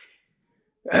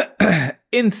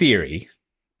 in theory,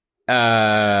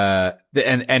 in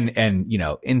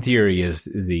theory is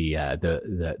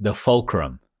the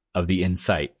fulcrum of the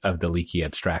insight of the leaky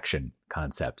abstraction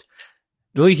concept.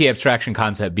 The leaky abstraction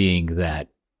concept being that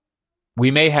we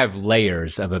may have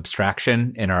layers of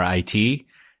abstraction in our IT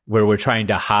where we're trying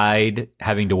to hide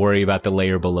having to worry about the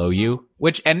layer below you,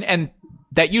 which, and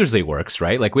that usually works,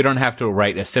 right? Like we don't have to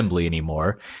write assembly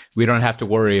anymore. We don't have to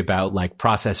worry about like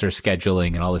processor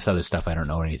scheduling and all this other stuff I don't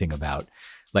know anything about.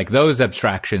 Like those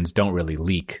abstractions don't really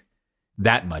leak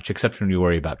that much, except when you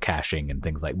worry about caching and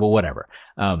things like, well, whatever.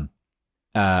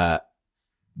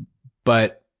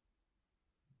 But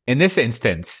in this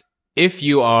instance, if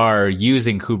you are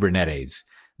using Kubernetes,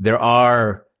 there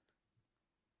are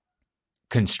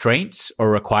constraints or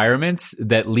requirements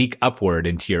that leak upward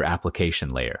into your application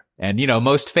layer. And,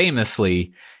 most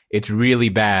famously it's really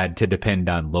bad to depend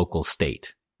on local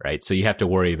state, right? So you have to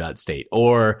worry about state.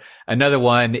 Or another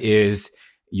one is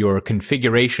your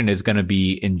configuration is going to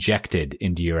be injected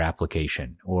into your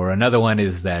application. Or another one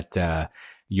is that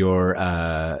your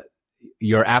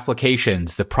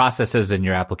applications, the processes in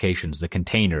your applications, the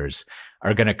containers,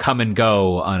 are going to come and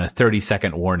go on a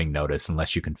 30-second warning notice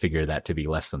unless you configure that to be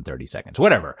less than 30 seconds.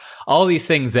 Whatever. All these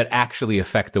things that actually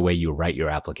affect the way you write your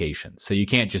application. So you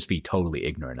can't just be totally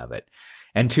ignorant of it.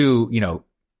 And two,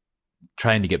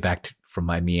 trying to get back from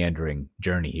my meandering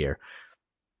journey here.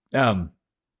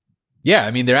 Yeah,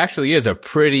 I mean, there actually is a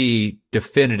pretty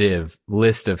definitive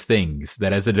list of things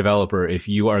that as a developer, if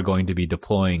you are going to be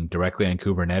deploying directly on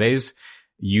Kubernetes,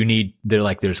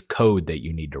 there's code that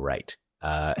you need to write,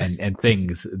 and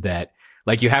things that,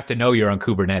 like, you have to know you're on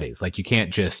Kubernetes. Like, you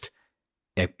can't just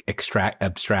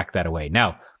abstract that away.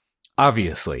 Now,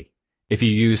 obviously, if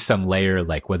you use some layer,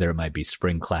 like whether it might be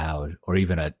Spring Cloud or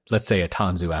even let's say a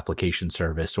Tanzu application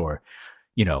service, or,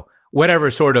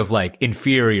 whatever sort of like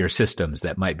inferior systems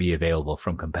that might be available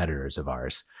from competitors of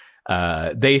ours,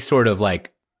 they sort of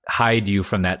like hide you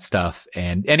from that stuff.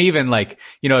 And even like,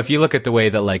 if you look at the way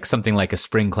that like something like a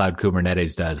Spring Cloud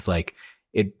Kubernetes does, like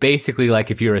it basically,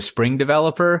 like if you're a Spring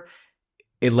developer,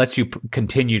 it lets you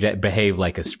continue to behave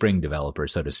like a Spring developer,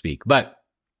 so to speak. But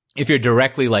if you're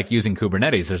directly like using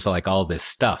Kubernetes, there's like all this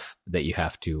stuff that you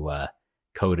have to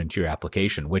code into your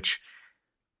application, which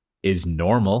is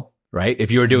normal. Right?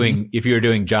 If you're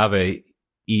doing Java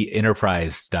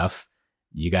enterprise stuff,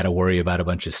 you got to worry about a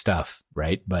bunch of stuff,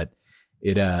 right? But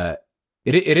it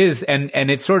is, and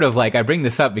it's sort of like, I bring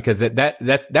this up because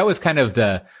that was kind of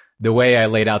the way I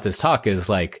laid out this talk, is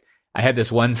like, I had this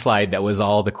one slide that was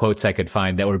all the quotes I could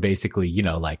find that were basically,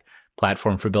 like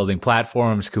platform for building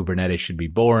platforms, Kubernetes should be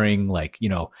boring. Like,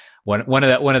 one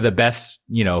of the best,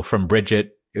 from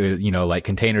Bridget, like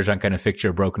containers aren't going to fix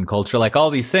your broken culture. Like all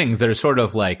these things that are sort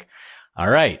of like, all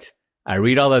right, I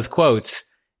read all those quotes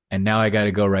and now I got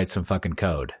to go write some fucking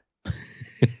code.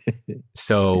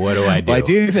 So what do I do? Well, I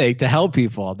do think to help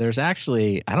people, there's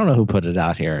actually, I don't know who put it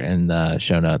out here in the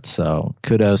show notes, so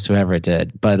kudos to whoever it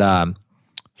did. But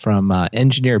from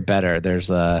Engineer Better, there's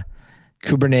a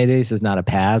Kubernetes is not a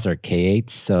PaaS or K8.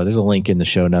 So there's a link in the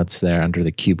show notes there under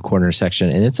the Cube Corner section.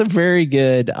 And it's a very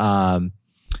good kind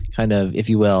of, if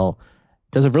you will,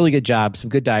 does a really good job, some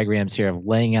good diagrams here of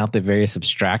laying out the various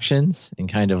abstractions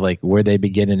and kind of like where they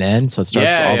begin and end. So it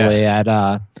starts the way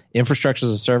at infrastructure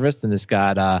as a service, and it's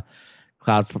got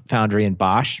Cloud Foundry and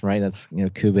Bosch, right? That's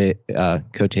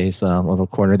Cote's little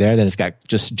corner there. Then it's got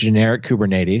just generic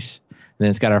Kubernetes. And then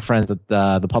it's got our friends at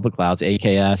the public clouds,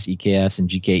 AKS, EKS, and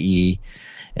GKE.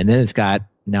 And then it's got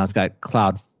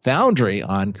Cloud Foundry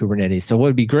on Kubernetes. So what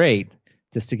would be great,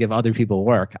 just to give other people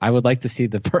work, I would like to see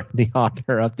the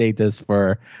author update this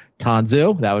for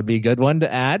Tanzu. That would be a good one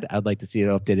to add. I'd like to see it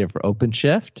updated for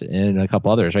OpenShift and a couple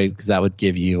others, right? Because that would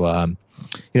give you,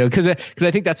 because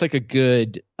I think that's like a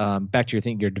good back to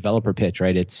your developer pitch,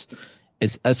 right? It's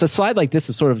a slide like this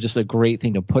is sort of just a great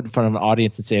thing to put in front of an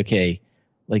audience and say, okay,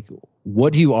 like,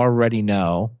 what do you already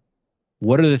know?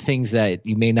 What are the things that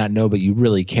you may not know but you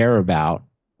really care about?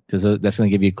 Because that's going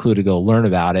to give you a clue to go learn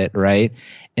about it, right?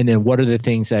 And then what are the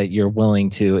things that you're willing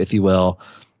to, if you will,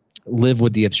 live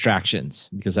with the abstractions?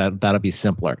 Because that'll be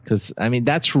simpler. Because, I mean,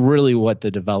 that's really what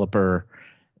the developer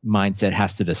mindset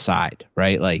has to decide,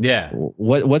 right? Like,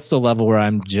 what's the level where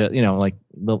I'm just, like,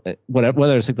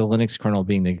 whether it's like the Linux kernel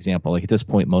being the example, like at this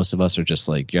point, most of us are just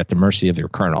like, you're at the mercy of your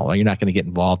kernel. Like, you're not going to get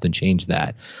involved and change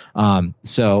that.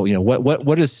 So,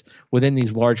 what is within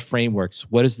these large frameworks,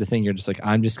 what is the thing you're just like,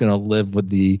 I'm just going to live with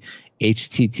the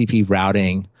HTTP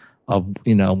routing of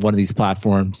one of these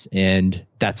platforms, and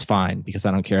that's fine because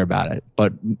I don't care about it.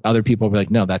 But other people will be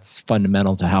like, no, that's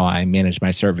fundamental to how I manage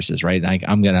my services, right? And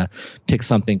I'm gonna pick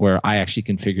something where I actually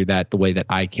configure that the way that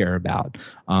I care about.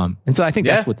 And so I think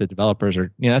that's what the developers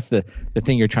are. That's the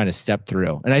thing you're trying to step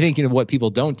through. And I think what people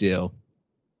don't do,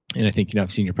 and I think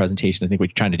I've seen your presentation. I think what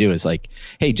you're trying to do is like,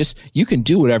 hey, you can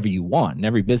do whatever you want, and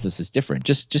every business is different.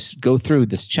 Just go through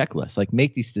this checklist, like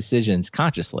make these decisions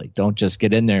consciously. Don't just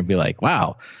get in there and be like,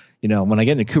 wow. When I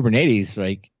get into Kubernetes,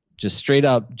 like just straight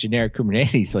up generic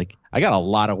Kubernetes, like I got a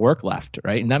lot of work left,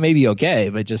 right? And that may be okay,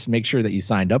 but just make sure that you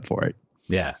signed up for it.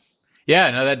 Yeah.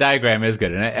 No, that diagram is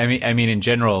good. And I mean, in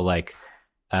general, like,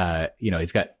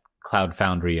 he's got Cloud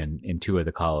Foundry in two of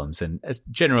the columns, and it's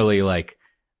generally like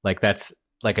that's,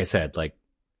 like I said, like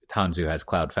Tanzu has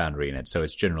Cloud Foundry in it. So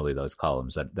it's generally those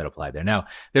columns that apply there. Now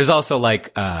there's also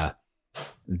like, the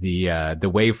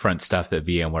Wavefront stuff that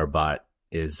VMware bought.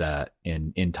 is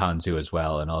in Tanzu as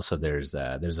well, and also there's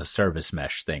a service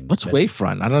mesh thing. What's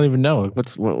Wavefront? I don't even know.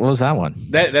 What was that one?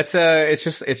 That's it's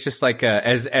just like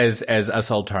as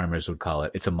us old timers would call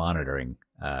it. It's a monitoring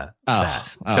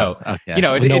SaaS. So okay.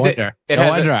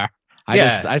 It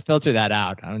has I filter that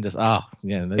out. I'm just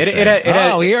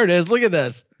here it is. Look at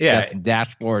this. Yeah, some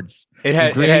dashboards. It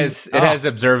has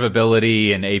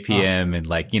observability and APM and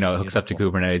it hooks up to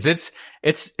Kubernetes.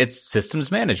 It's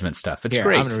systems management stuff. It's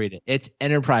great. I'm gonna read it. It's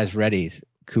enterprise ready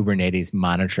Kubernetes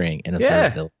monitoring and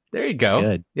observability. Yeah, there you go.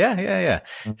 Good. Yeah.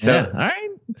 So all right.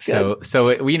 So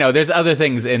there's other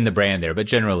things in the brand there, but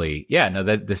generally,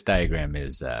 this diagram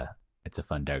is it's a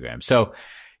fun diagram. So.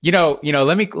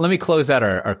 Let me close out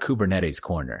our Kubernetes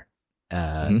corner.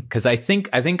 Cause I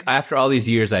think after all these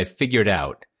years, I figured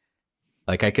out,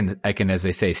 I can, as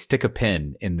they say, stick a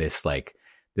pin in this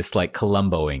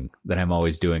Columboing that I'm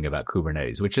always doing about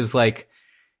Kubernetes, which is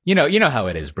you know how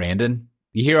it is, Brandon.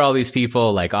 You hear all these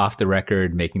people off the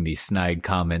record making these snide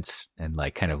comments and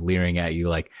kind of leering at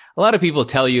you. A lot of people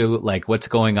tell you what's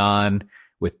going on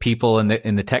with people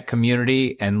in the tech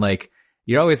community, and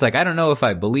you're always I don't know if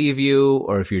I believe you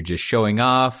or if you're just showing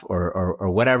off or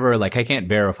whatever. I can't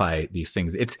verify these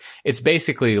things. It's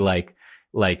basically like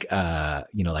a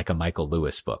Michael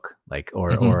Lewis book,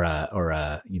 or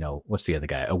what's the other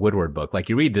guy? A Woodward book.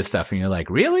 You read this stuff and you're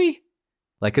like, really?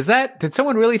 Did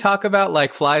someone really talk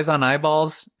about flies on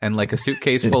eyeballs and a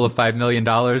suitcase full of $5 million?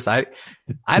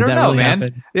 I don't know, really man.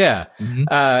 Happen? Yeah.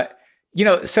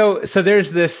 Mm-hmm. So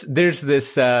there's this,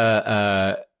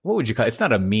 what would you call it? It's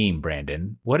not a meme,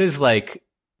 Brandon. What is one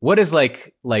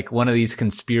of these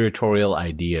conspiratorial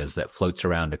ideas that floats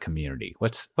around a community?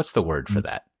 What's the word for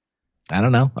that? I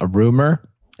don't know. A rumor?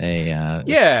 So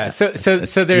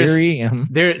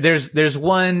there's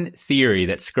one theory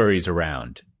that scurries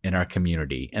around in our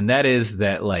community, and that is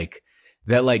that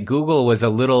Google was a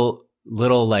little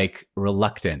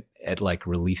reluctant at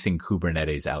releasing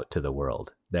Kubernetes out to the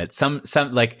world. That some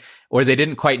or they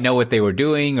didn't quite know what they were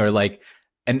doing, or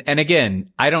And again,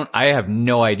 I have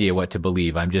no idea what to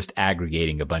believe. I'm just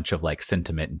aggregating a bunch of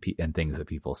sentiment and things that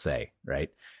people say, right?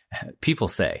 People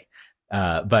say.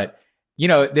 But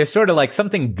there's sort of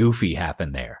something goofy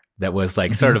happened there that was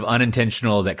sort of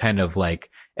unintentional, that kind of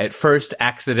at first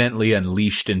accidentally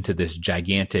unleashed into this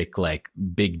gigantic,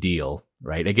 big deal,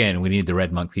 right? Again, we need the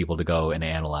Red Monk people to go and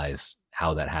analyze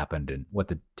how that happened and what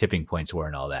the tipping points were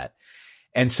and all that.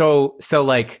 And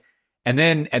and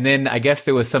then I guess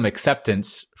there was some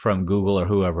acceptance from Google or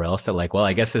whoever else that well,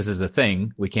 I guess this is a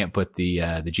thing. We can't put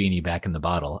the genie back in the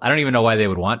bottle. I don't even know why they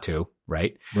would want to,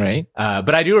 right? Right.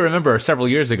 But I do remember several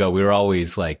years ago, we were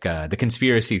always the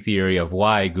conspiracy theory of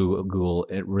why Google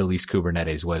released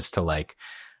Kubernetes was to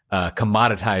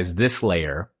commoditize this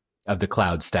layer of the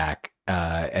cloud stack,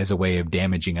 as a way of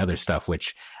damaging other stuff,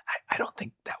 which I don't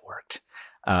think that worked,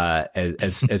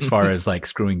 as far as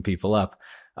screwing people up.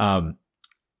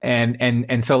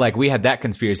 And so we had that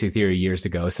conspiracy theory years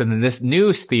ago. So then this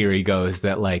news theory goes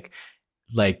that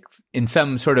in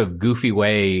some sort of goofy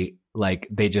way,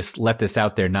 they just let this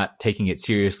out there, not taking it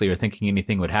seriously or thinking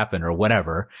anything would happen or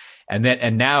whatever.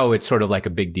 And now it's sort of a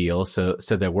big deal. So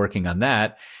they're working on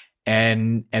that.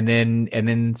 And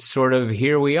then sort of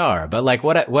here we are. But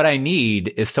what I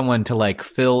need is someone to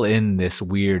fill in this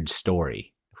weird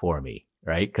story for me,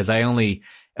 right? Cause I only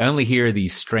hear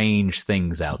these strange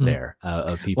things out there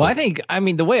of people. Well,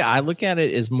 the way I look at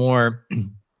it is more,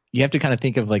 you have to kind of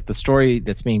think of the story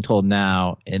that's being told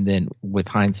now and then with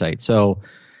hindsight. So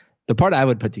the part I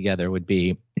would put together would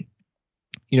be,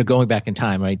 going back in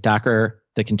time, right? Docker,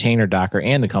 the container Docker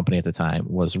and the company at the time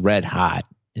was red hot.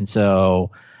 And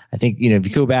so I think, if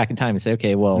you go back in time and say,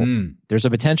 okay, well, there's a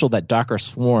potential that Docker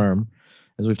Swarm,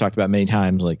 as we've talked about many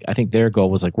times, I think their goal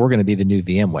was we're going to be the new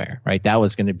VMware, right? That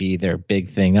was going to be their big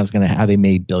thing. That was going to how they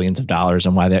made billions of dollars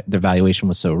and why their valuation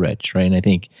was so rich, right? And I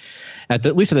think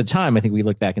at least at the time, I think we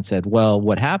looked back and said, well,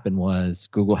 what happened was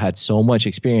Google had so much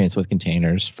experience with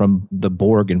containers from the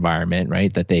Borg environment,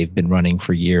 right? That they've been running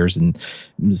for years and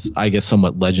was, I guess,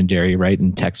 somewhat legendary, right?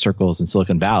 In tech circles in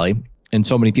Silicon Valley. And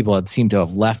so many people had seemed to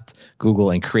have left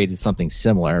Google and created something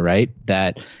similar, right?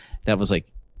 That was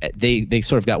they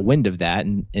sort of got wind of that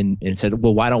and said,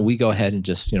 well, why don't we go ahead and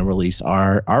just release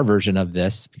our version of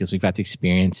this, because we've got the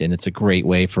experience and it's a great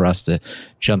way for us to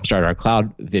jumpstart our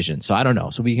cloud vision. So I don't know.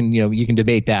 So we can you can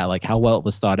debate that, how well it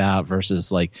was thought out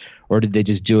versus or did they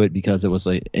just do it because it was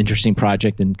an interesting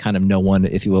project and kind of no one,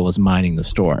 if you will, was mining the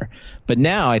store. But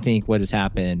now I think what has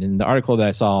happened, and the article that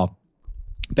I saw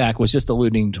back was just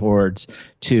alluding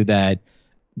to that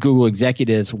Google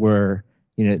executives were,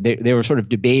 they were sort of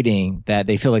debating that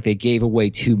they feel like they gave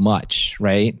away too much,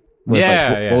 right?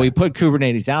 We put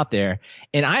Kubernetes out there.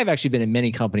 And I've actually been in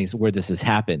many companies where this has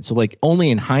happened. So like only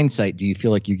in hindsight do you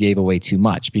feel like you gave away too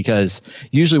much, because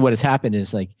usually what has happened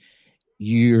is like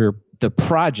the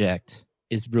project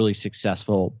is really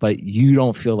successful, but you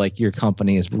don't feel like your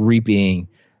company is reaping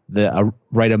the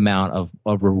right amount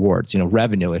of rewards,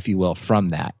 revenue, if you will, from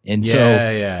that. And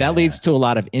that leads to a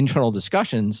lot of internal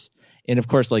discussions. And of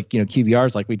course, like,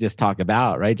 QBRs, like we just talked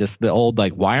about, right? Just the old,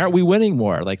 like, why aren't we winning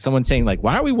more? Like someone saying like,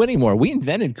 why aren't we winning more? We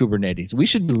invented Kubernetes. We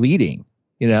should be leading,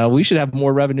 we should have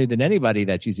more revenue than anybody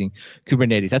that's using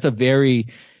Kubernetes. That's a very,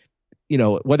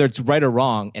 whether it's right or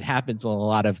wrong, it happens in a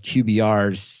lot of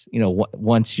QBRs,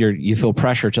 once you feel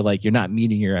pressure to like, you're not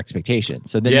meeting your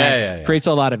expectations. So then that creates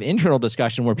a lot of internal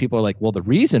discussion where people are like, well, the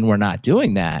reason we're not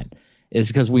doing that is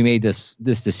because we made this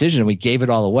decision and we gave it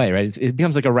all away, right? It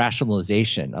becomes like a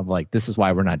rationalization of like, this is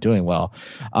why we're not doing well.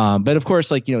 But of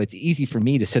course, like, it's easy for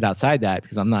me to sit outside that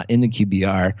because I'm not in the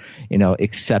QBR,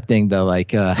 accepting the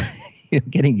like,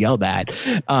 getting yelled at.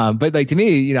 But like, to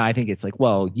me, I think it's like,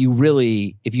 well, you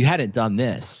really, if you hadn't done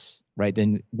this, right,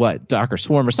 then what, Docker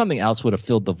Swarm or something else would have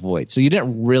filled the void. So you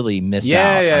didn't really miss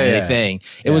out on anything.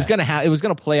 It was going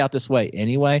to play out this way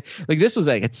anyway. Like this was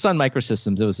like at Sun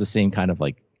Microsystems, it was the same kind of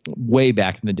like, way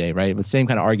back in the day, right? It was the same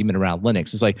kind of argument around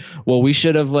Linux. It's like, well, we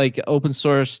should have like open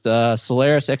sourced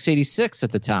Solaris x86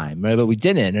 at the time, right? But we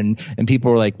didn't. And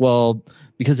people were like, well,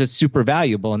 because it's super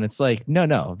valuable. And it's like,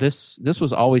 no, this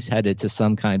was always headed to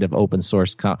some kind of open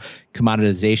source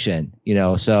commoditization,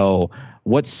 so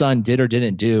what Sun did or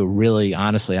didn't do really,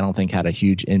 honestly, I don't think had a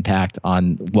huge impact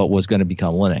on what was going to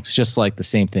become Linux. Just like the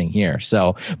same thing here.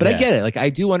 So, but I get it. Like, I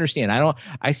do understand.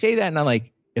 I say that and I'm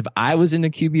like, if I was in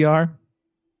the QBR,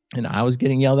 and I was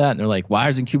getting yelled at and they're like, why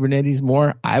isn't Kubernetes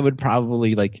more? I would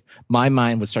probably like, my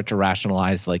mind would start to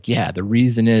rationalize like, yeah, the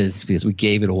reason is because we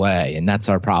gave it away and that's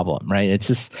our problem, right? It's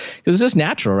just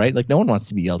natural, right? Like no one wants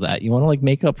to be yelled at. You want to like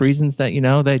make up reasons that,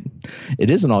 that it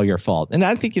isn't all your fault. And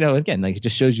I think, again, like it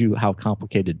just shows you how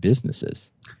complicated business is.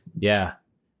 Yeah.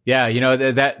 Yeah.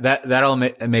 That all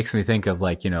makes me think of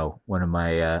like, one of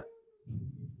my,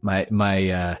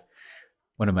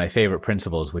 one of my favorite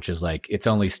principles, which is like, it's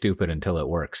only stupid until it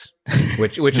works,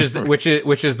 which is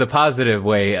the positive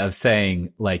way of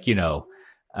saying like,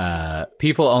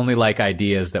 people only like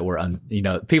ideas that were,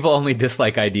 people only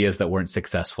dislike ideas that weren't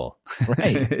successful.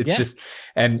 Right. It's just,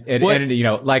 and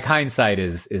like hindsight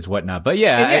is whatnot, but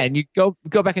and you go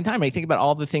back in time, right? Think about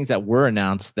all the things that were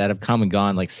announced that have come and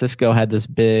gone. Like Cisco had this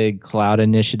big cloud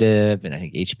initiative and I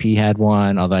think HP had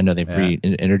one, although I know they've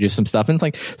introduced some stuff. And it's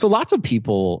like, so lots of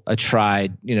people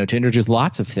tried, to introduce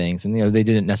lots of things and, they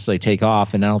didn't necessarily take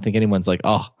off. And I don't think anyone's like,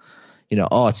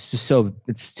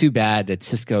 it's too bad that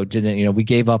Cisco didn't, we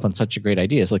gave up on such a great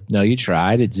idea. It's like, no, you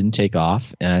tried, it didn't take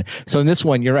off. So in this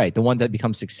one, you're right. The ones that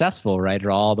become successful, right,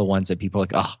 are all the ones that people are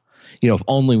like, if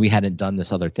only we hadn't done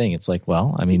this other thing. It's like,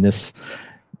 well, I mean, this,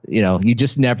 you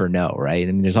just never know, right?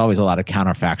 I mean, there's always a lot of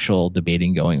counterfactual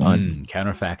debating going on.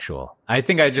 Counterfactual. I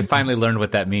think I just finally learned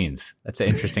what that means. That's an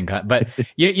interesting, but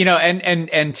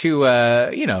and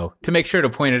to make sure to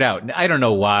point it out. I don't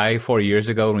know why 4 years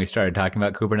ago when we started talking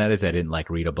about Kubernetes, I didn't like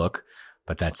read a book,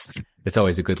 but it's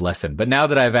always a good lesson. But now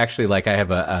that I've actually like, I have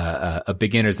a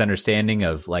beginner's understanding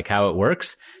of like how it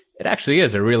works, it actually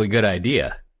is a really good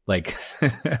idea. Like,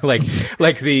 like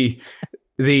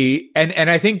and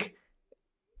I think,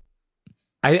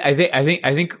 I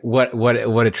think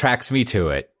what attracts me to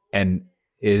it and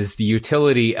is the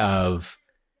utility of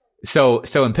so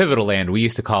in Pivotal Land we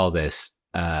used to call this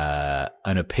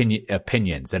an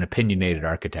opinionated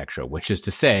architecture, which is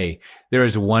to say there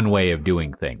is one way of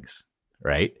doing things,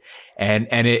 right? And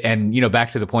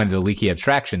back to the point of the leaky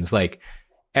abstractions, like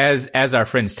as our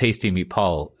friend Tasty Meat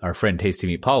Paul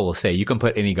will say, you can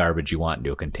put any garbage you want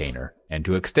into a container. And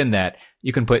to extend that,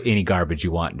 you can put any garbage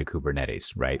you want into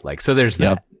Kubernetes, right? Like, so there's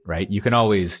that, right? You can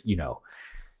always, take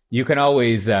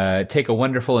a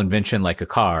wonderful invention like a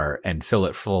car and fill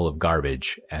it full of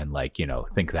garbage and like,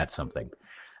 think that's something.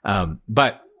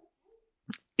 But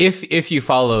if you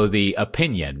follow the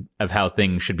opinion of how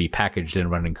things should be packaged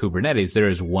and run in Kubernetes, there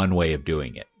is one way of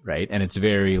doing it, right? And it's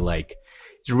very like,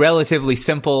 it's relatively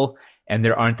simple and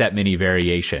there aren't that many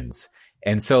variations.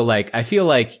 And so like, I feel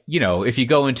like, if you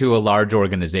go into a large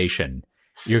organization,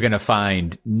 you're going to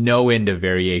find no end of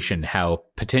variation, how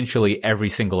potentially every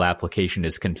single application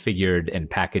is configured and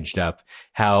packaged up,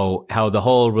 how the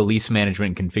whole release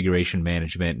management, configuration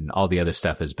management, and all the other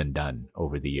stuff has been done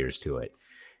over the years to it.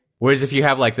 Whereas if you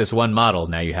have like this one model,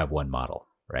 now you have one model,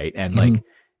 right? And like,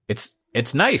 it's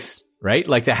nice, right?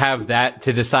 Like to have that,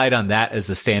 to decide on that as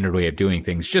the standard way of doing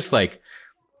things, just like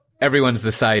everyone's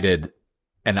decided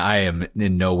and I am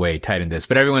in no way tight in this,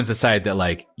 but everyone's decided that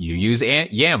like you use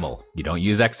YAML, you don't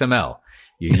use XML.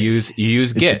 You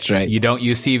use Git. Right. You don't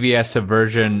use CVS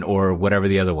Subversion or whatever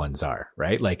the other ones are,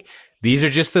 right? Like these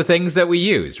are just the things that we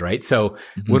use, right? So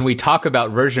when we talk about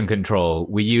version control,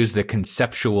 we use the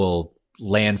conceptual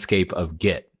landscape of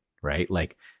Git, right?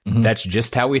 Like that's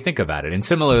just how we think about it. And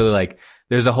similarly, like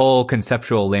there's a whole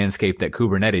conceptual landscape that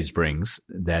Kubernetes brings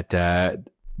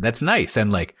that's nice.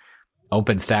 And like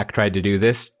OpenStack tried to do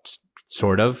this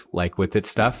sort of like with its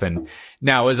stuff. And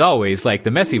now, as always, like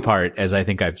the messy part, as I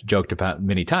think I've joked about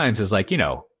many times, is like,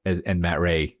 and Matt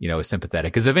Ray, is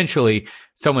sympathetic because eventually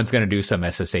someone's going to do some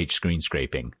SSH screen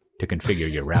scraping to configure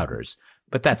your routers.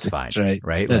 But that's fine,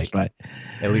 right? That's fine.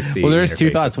 At least there's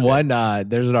two thoughts. One,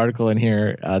 there's an article in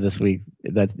here this week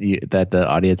that the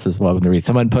audience is welcome to read.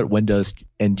 Someone put Windows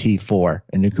NT 4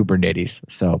 into Kubernetes,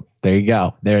 so there you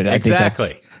go.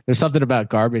 Exactly. There's something about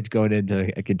garbage going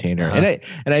into a container, and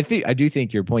I do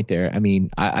think your point there. I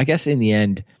mean, I guess in the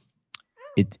end,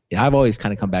 I've always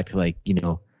kind of come back to like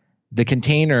the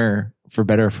container, for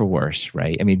better or for worse,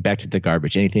 right? I mean, back to the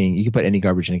garbage. Anything you can put any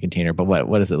garbage in a container, but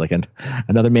what is it like?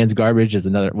 Another man's garbage is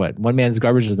another what? One man's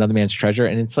garbage is another man's treasure,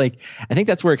 and it's like I think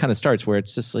that's where it kind of starts, where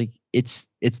it's just like it's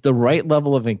the right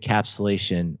level of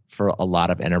encapsulation for a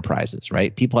lot of enterprises,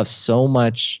 right? People have so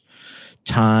much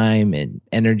time and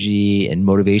energy and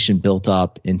motivation built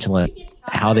up into like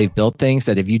how they've built things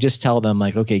that if you just tell them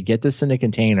like, okay, get this in a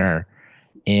container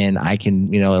and I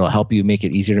can, it'll help you make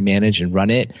it easier to manage and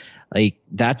run it. Like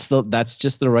that's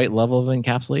just the right level of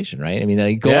encapsulation, right? I mean,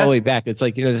 like go all the way back. It's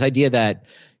like, this idea that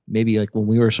maybe like when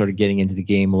we were sort of getting into the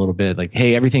game a little bit, like,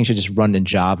 hey, everything should just run in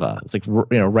Java. It's like,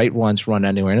 write once, run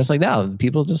anywhere. And it's like, no,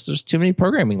 there's too many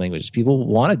programming languages. People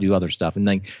want to do other stuff. And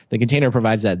like the container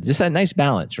provides that nice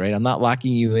balance, right? I'm not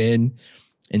locking you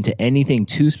into anything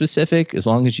too specific. As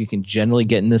long as you can generally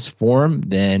get in this form,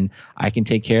 then I can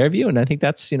take care of you. And I think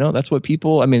that's what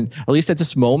people, I mean, at least at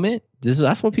this moment,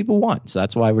 that's what people want. So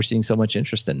that's why we're seeing so much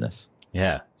interest in this.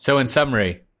 Yeah. So in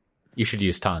summary, you should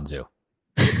use Tanzu.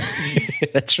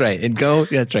 That's right. And go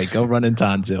run in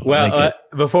Tanzu. Well,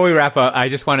 before we wrap up, I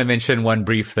just want to mention one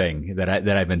brief thing that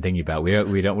I've been thinking about.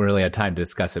 We don't really have time to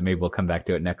discuss it. Maybe we'll come back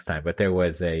to it next time. But there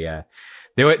was there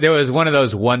was one of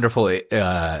those wonderful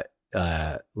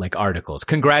like articles.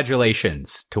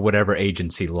 Congratulations to whatever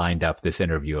agency lined up this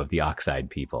interview of the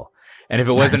Oxide people. And if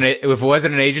it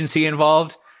wasn't an agency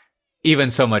involved,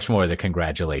 even so much more the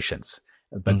congratulations.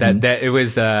 But that it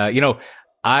was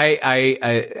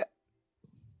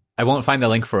I won't find the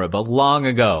link for it, but long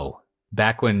ago,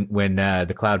 back when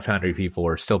the Cloud Foundry people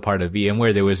were still part of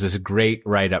VMware, there was this great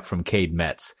write-up from Cade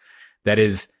Metz that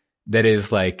is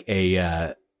like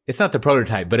it's not the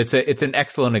prototype, but it's an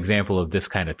excellent example of this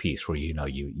kind of piece where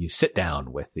you sit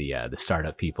down with the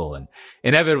startup people, and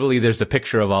inevitably there's a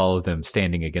picture of all of them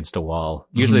standing against a wall.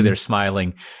 Usually they're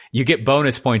smiling. You get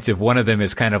bonus points if one of them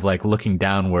is kind of like looking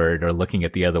downward or looking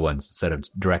at the other ones instead of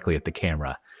directly at the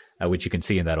camera. Which you can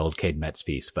see in that old Cade Metz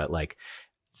piece, but like,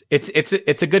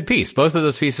 it's a good piece. Both of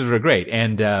those pieces were great.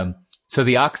 And, so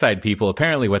the Oxide people,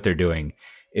 apparently what they're doing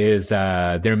is,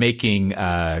 they're making,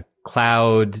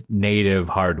 cloud native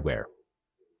hardware,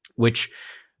 which,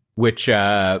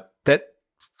 that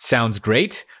sounds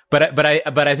great. But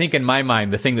I think in my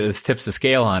mind, the thing that this tips the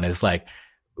scale on is like,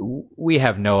 we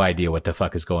have no idea what the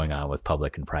fuck is going on with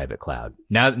public and private cloud.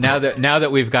 Now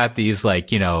that we've got these cloud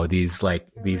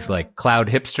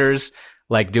hipsters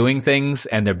like doing things,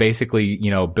 and they're basically,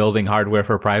 building hardware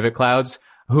for private clouds.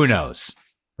 Who knows,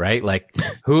 right? Like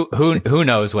who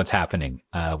knows what's happening,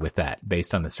 with that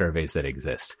based on the surveys that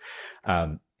exist.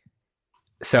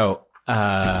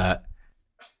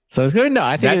 So it's good. No,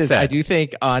 I think it is. I do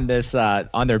think on this,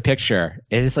 on their picture,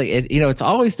 it's like, it's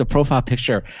always the profile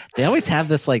picture. They always have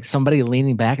this, like somebody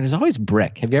leaning back, and there's always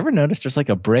brick. Have you ever noticed there's like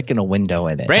a brick and a window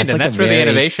in it? Brandon, that's where the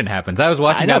innovation happens. I was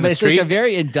walking down the street. It's like a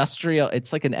very industrial,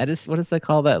 it's like an Edison, what does they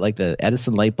call that? Like the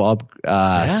Edison light bulb,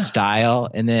 style.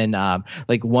 And then,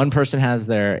 like one person has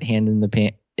their hand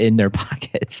in their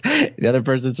pockets. The other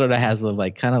person sort of has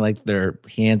like, kind of like their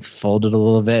hands folded a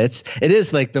little bit. It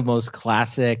is like the most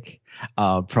classic,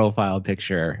 profile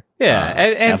picture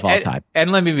of all time.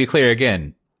 And let me be clear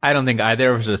again, I don't think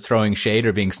either of us are throwing shade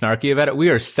or being snarky about it. We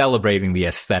are celebrating the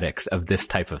aesthetics of this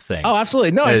type of thing. Oh,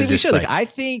 absolutely. No, I think we should. Like, I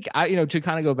think, to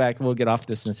kind of go back, we'll get off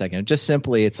this in a second. Just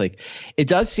simply, it's like, it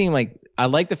does seem like, I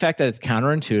like the fact that it's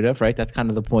counterintuitive, right? That's kind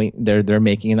of the point they're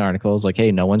making in the articles. Like,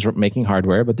 hey, no one's making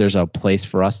hardware, but there's a place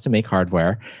for us to make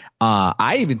hardware.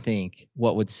 I even think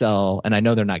what would sell, and I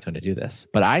know they're not going to do this,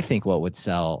 but I think what would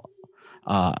sell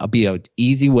be an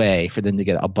easy way for them to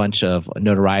get a bunch of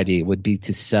notoriety would be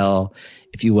to sell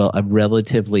if you will, a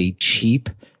relatively cheap,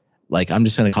 like I'm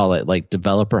just going to call it like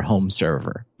developer home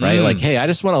server, right? Like, hey, I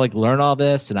just want to like learn all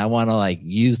this, and I want to like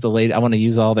use I want to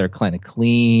use all their kind of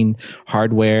clean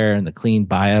hardware and the clean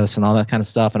BIOS and all that kind of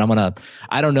stuff. And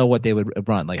I don't know what they would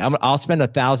run. Like I'll spend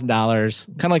 $1,000,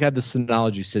 kind of like I have this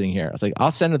Synology sitting here. I was like,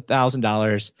 I'll spend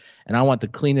 $1,000 and I want the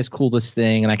cleanest, coolest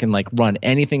thing. And I can like run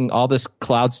anything, all this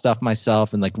cloud stuff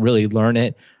myself and like really learn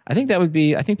it. I think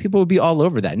people would be all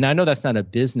over that. Now I know that's not a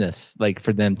business like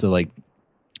for them to like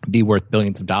be worth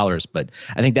billions of dollars, but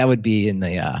I think that would be in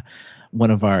the one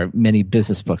of our many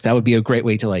business books. That would be a great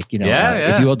way to like,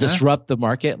 if you will disrupt the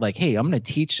market, like, hey, I'm going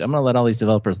to let all these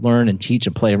developers learn and teach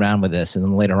and play around with this. And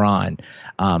then later on,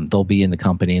 they'll be in the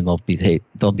company and they'll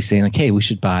be saying like, hey, we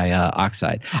should buy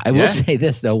Oxide. I will say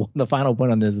this though. The final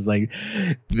point on this is like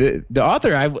the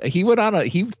author, he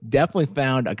definitely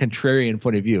found a contrarian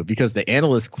point of view, because the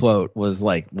analyst quote was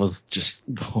just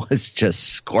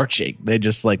scorching. They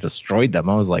just like destroyed them.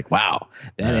 I was like, wow,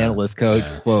 that analyst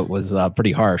quote was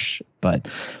pretty harsh. But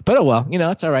oh well,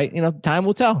 it's all right. Time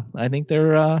will tell. I think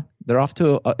they're off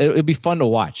to it'll be fun to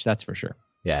watch. That's for sure.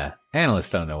 Yeah, analysts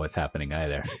don't know what's happening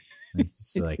either. It's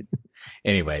just like,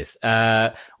 anyways.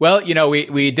 Well,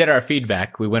 we did our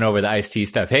feedback. We went over the Ice-T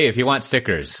stuff. Hey, if you want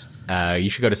stickers, you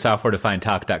should go to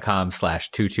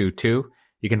softwaredefinedtalk.com/222.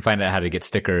 You can find out how to get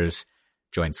stickers,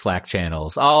 join Slack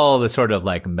channels, all the sort of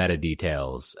like meta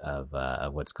details of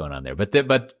what's going on there. But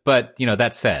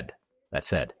that said.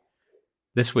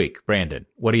 This week, Brandon,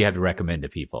 what do you have to recommend to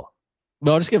people?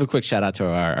 Well, I'll just give a quick shout out to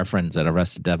our friends at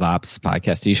Arrested DevOps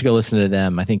podcast. You should go listen to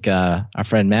them. I think our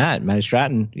friend Matty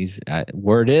Stratton,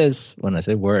 word is, when I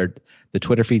say word, the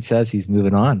Twitter feed says he's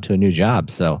moving on to a new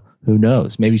job. So who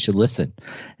knows? Maybe you should listen,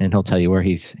 and he'll tell you where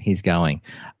he's going.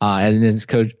 And then as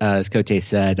Cote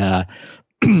said,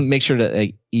 make sure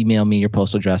to email me your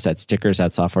postal address at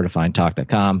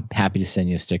stickers@softwaredefinedtalk.com. Happy to send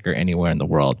you a sticker anywhere in the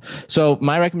world. So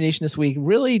my recommendation this week,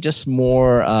 really just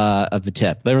more of a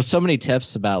tip. There were so many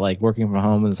tips about like working from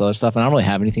home and this other stuff, and I don't really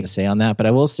have anything to say on that, but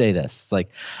I will say this. It's like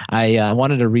I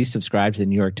wanted to resubscribe to the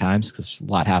New York Times because there's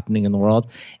a lot happening in the world.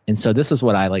 And so this is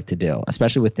what I like to do,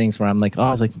 especially with things where I'm like,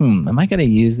 am I going to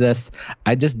use this?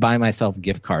 I just buy myself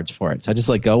gift cards for it. So I just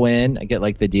like go in, I get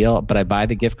like the deal, but I buy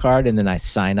the gift card and then I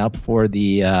sign up for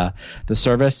the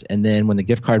service. And then when the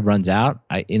gift card runs out,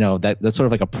 that's sort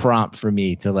of like a prompt for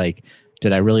me to like,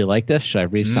 did I really like this? Should I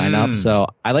re-sign up? So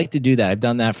I like to do that. I've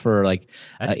done that for like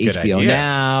HBO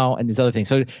Now and these other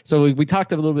things. So we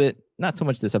talked a little bit, not so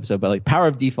much this episode, but like power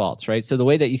of defaults, right? So the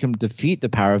way that you can defeat the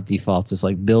power of defaults is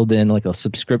like build in like a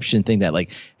subscription thing that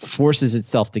like forces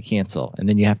itself to cancel. And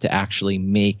then you have to actually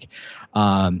make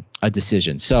a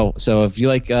decision. So if you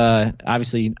like,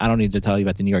 obviously I don't need to tell you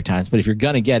about the New York Times, but if you're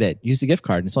going to get it, use the gift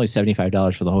card. And it's only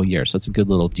 $75 for the whole year. So it's a good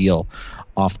little deal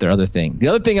off their other thing. The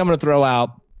other thing I'm going to throw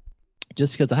out,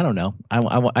 just because I don't know, I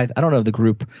don't know the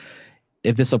group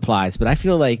if this applies, but I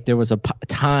feel like there was a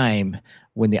time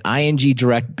when the ING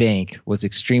Direct Bank was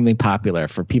extremely popular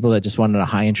for people that just wanted a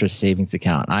high interest savings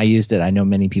account. I used it. I know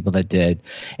many people that did.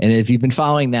 And if you've been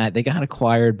following that, they got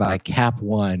acquired by Cap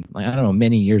One,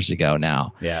 many years ago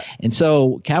now. Yeah. And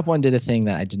so Cap One did a thing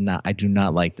that I do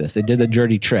not like this. They did a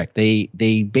dirty trick. They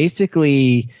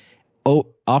basically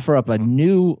offer up a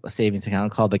new savings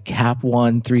account called the Cap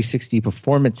One 360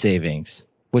 Performance Savings,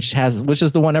 which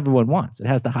is the one everyone wants. It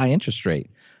has the high interest rate.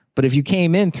 But if you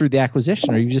came in through the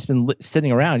acquisition or you've just been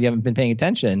sitting around, you haven't been paying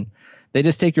attention, they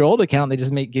just take your old account and they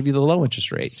just give you the low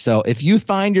interest rate. So if you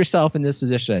find yourself in this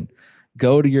position,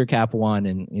 go to your Cap One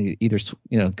and either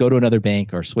go to another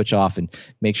bank or switch off and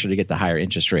make sure to get the higher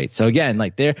interest rate. So again,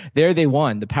 like there they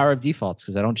won the power of defaults,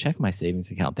 because I don't check my savings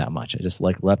account that much. I just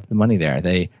like left the money there.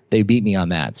 They beat me on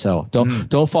that. So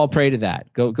don't fall prey to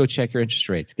that. Go check your interest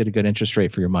rates. Get a good interest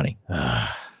rate for your money.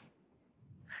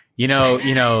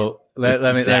 Let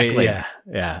me, exactly.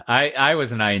 Yeah. I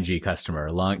was an ING customer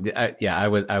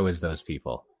I was those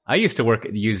people. I used to I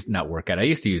used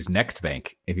to use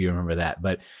NextBank, if you remember that.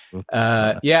 But,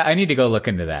 I need to go look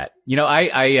into that.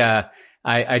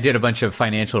 I did a bunch of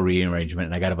financial rearrangement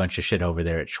and I got a bunch of shit over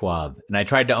there at Schwab, and I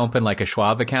tried to open like a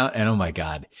Schwab account, and oh my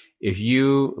God, if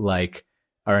you like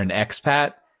are an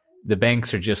expat, the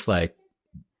banks are just like,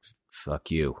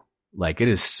 fuck you. Like, it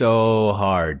is so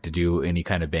hard to do any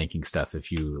kind of banking stuff if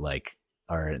you like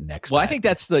are an expat. Well, I think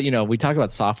that's we talk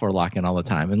about software lock-in all the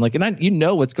time, and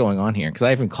what's going on here, because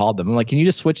I haven't called them. I'm like, can you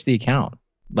just switch the account?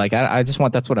 Like, I just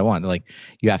want, that's what I want. Like,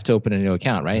 you have to open a new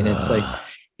account, right? And it's like,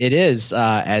 It is,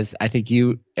 as I think I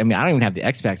don't even have the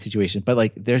expat situation, but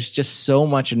like there's just so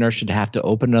much inertia to have to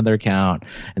open another account,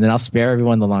 and then I'll spare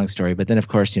everyone the long story. But then of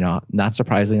course, not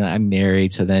surprisingly, I'm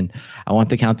married. So then I want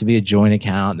the account to be a joint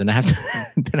account. Then I have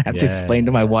to, to explain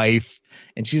to my wife,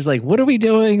 and she's like, what are we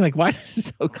doing? Like, why is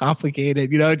this so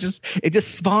complicated? It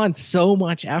just spawns so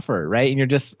much effort, right? And you're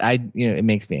just, it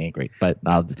makes me angry, but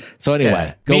so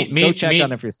anyway, go check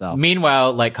on it for yourself.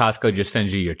 Meanwhile, like Costco just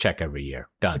sends you your check every year.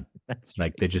 Done. That's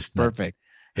like they just perfect.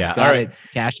 Yeah. All right.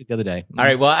 Cashed it the other day. All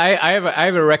right. Well, I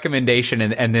have a recommendation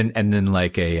and then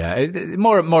like a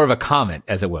more of a comment,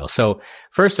 as it will. So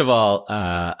first of all,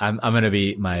 I'm going to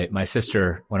be my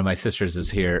sister. One of my sisters is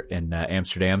here in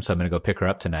Amsterdam, so I'm going to go pick her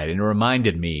up tonight. And it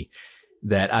reminded me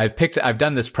that I've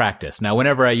done this practice. Now,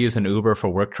 whenever I use an Uber for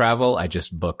work travel, I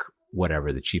just book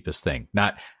whatever the cheapest thing.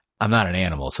 I'm not an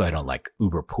animal, so I don't like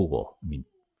Uber Pool. I mean,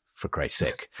 for Christ's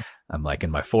sake, I'm like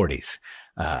in my 40s.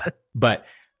 But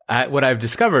what I've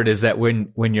discovered is that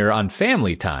when you're on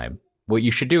family time, what you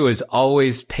should do is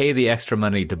always pay the extra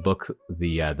money to book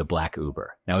the black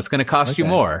Uber. Now it's going to cost you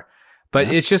more,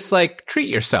 but it's just like treat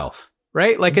yourself,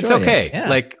 right? Like enjoy, it's okay. Yeah.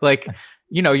 Like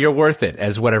you're worth it,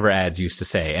 as whatever ads used to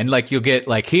say. And like you'll get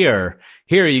like here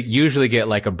you usually get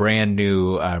like a brand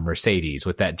new Mercedes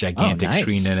with that gigantic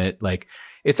screen in it. Like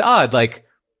it's odd. Like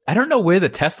I don't know where the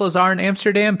Teslas are in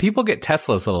Amsterdam. People get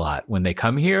Teslas a lot when they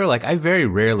come here. Like I very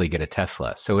rarely get a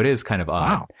Tesla. So it is kind of odd.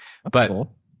 Wow. That's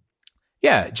cool.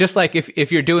 Yeah, just like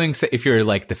if you're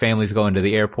like the family's going to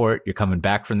the airport, you're coming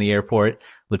back from the airport.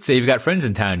 Let's say you've got friends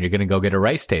in town. You're going to go get a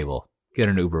rice table, get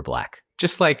an Uber Black.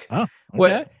 Just like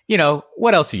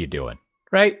what else are you doing?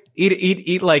 Right?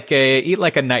 Eat like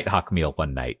a Nighthawk meal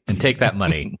one night and take that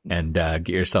money and get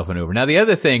yourself an Uber. Now, the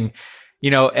other thing,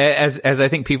 as I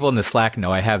think people in the Slack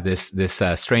know, I have this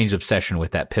strange obsession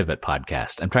with that Pivot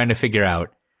podcast. I'm trying to figure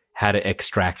out how to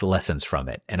extract lessons from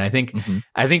it. And I think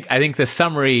the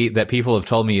summary that people have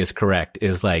told me is correct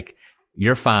is like,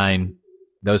 you're fine.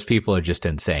 Those people are just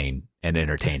insane and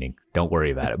entertaining. Don't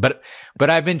worry about it. But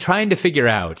I've been trying to figure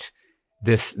out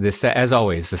this, as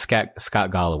always, the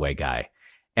Scott Galloway guy.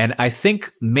 And I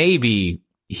think maybe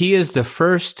he is the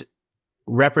first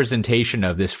representation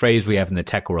of this phrase we have in the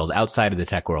tech world, outside of the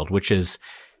tech world, which is,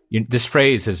 this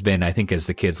phrase has been, I think, as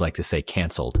the kids like to say,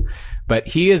 canceled. But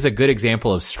he is a good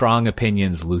example of strong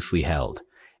opinions loosely held.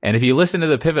 And if you listen to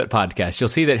the Pivot podcast, you'll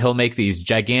see that he'll make these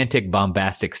gigantic,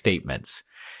 bombastic statements.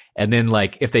 And then,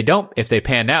 like, if they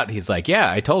pan out, he's like, yeah,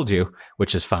 I told you,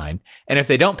 which is fine. And if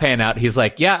they don't pan out, he's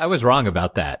like, yeah, I was wrong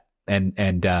about that. And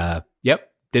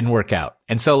yep, didn't work out.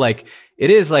 And so, like, it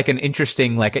is like an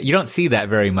interesting, like, you don't see that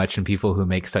very much in people who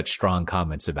make such strong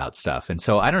comments about stuff. And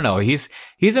so, I don't know, he's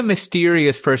a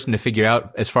mysterious person to figure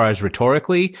out as far as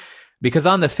rhetorically, because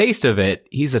on the face of it,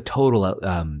 he's a total,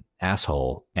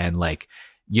 asshole and like,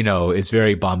 is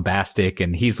very bombastic,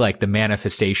 and he's like the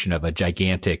manifestation of a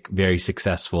gigantic, very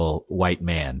successful white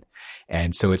man.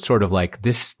 And so it's sort of like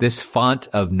this font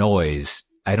of noise,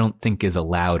 I don't think is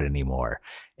allowed anymore.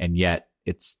 And yet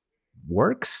it's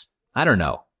works. I don't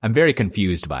know. I'm very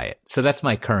confused by it. So that's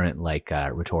my current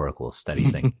rhetorical study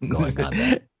thing going on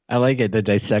there. I like it, the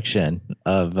dissection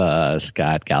of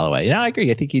Scott Galloway. I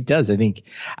agree. I think he does. I think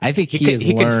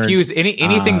he confuse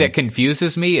anything that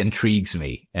confuses me intrigues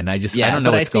me, and I don't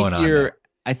know what's going on there.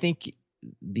 I think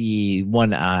the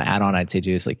one add-on I'd say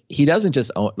too is like he doesn't just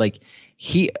own, like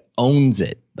he owns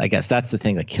it. I guess that's the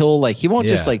thing. Like he won't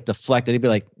just like deflect it. He'd be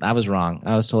like, I was wrong.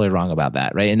 I was totally wrong about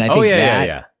that, right? And I think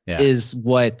that is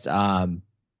what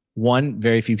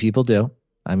very few people do.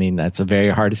 I mean, that's a very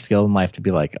hard skill in life to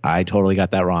be like, I totally got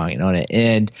that wrong and own it.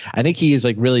 And I think he is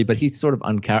like really, but he's sort of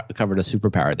uncovered a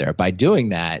superpower there. By doing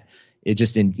that, it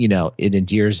just, it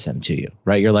endears him to you,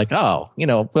 right? You're like, oh, we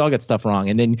all get stuff wrong.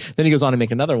 And then he goes on to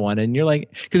make another one. And you're like,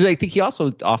 because I think he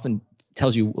also often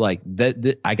tells you like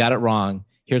that I got it wrong.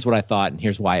 Here's what I thought, and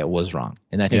here's why it was wrong.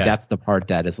 And I think that's the part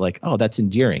that is like, oh, that's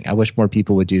endearing. I wish more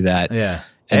people would do that. Yeah.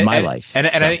 In my life. And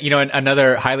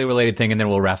another highly related thing, and then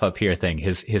we'll wrap up here thing,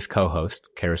 his co-host,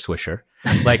 Kara Swisher,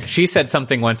 like she said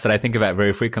something once that I think about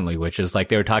very frequently, which is like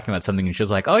they were talking about something and she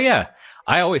was like, oh yeah,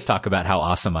 I always talk about how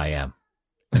awesome I am.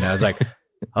 And I was like,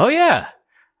 oh yeah,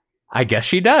 I guess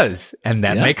she does. And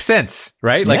that makes sense,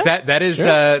 right? Like that is,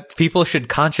 sure. People should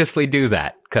consciously do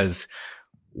that, because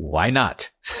why not?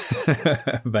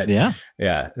 But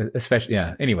especially,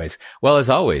 anyways. Well, as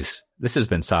always, this has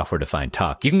been Software Defined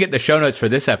Talk. You can get the show notes for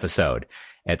this episode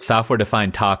at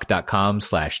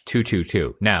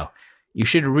softwaredefinedtalk.com/222. Now, you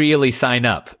should really sign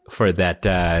up for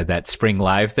that spring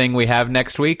live thing we have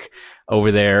next week over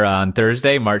there on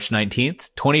Thursday, March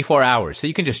 19th, 24 hours. So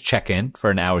you can just check in for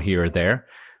an hour here or there,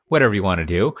 whatever you want to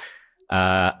do.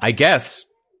 I guess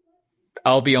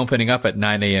I'll be opening up at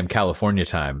 9 a.m. California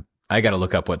time. I got to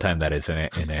look up what time that is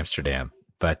in Amsterdam.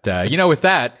 But, with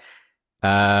that,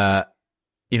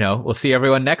 we'll see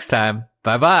everyone next time.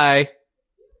 Bye-bye.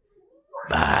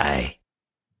 Bye.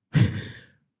 High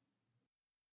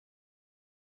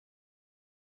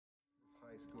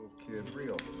school kid,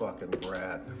 real fucking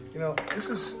brat. This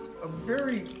is a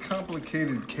very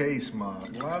complicated case, Mom.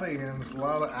 A lot of ins, a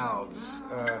lot of outs.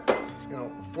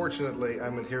 Fortunately,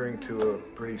 I'm adhering to a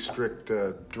pretty strict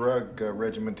drug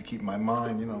regimen to keep my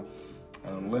mind,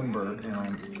 limber, and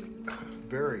I'm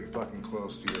very fucking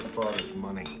close to your father's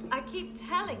money. I keep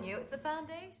telling you, it's the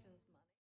foundation.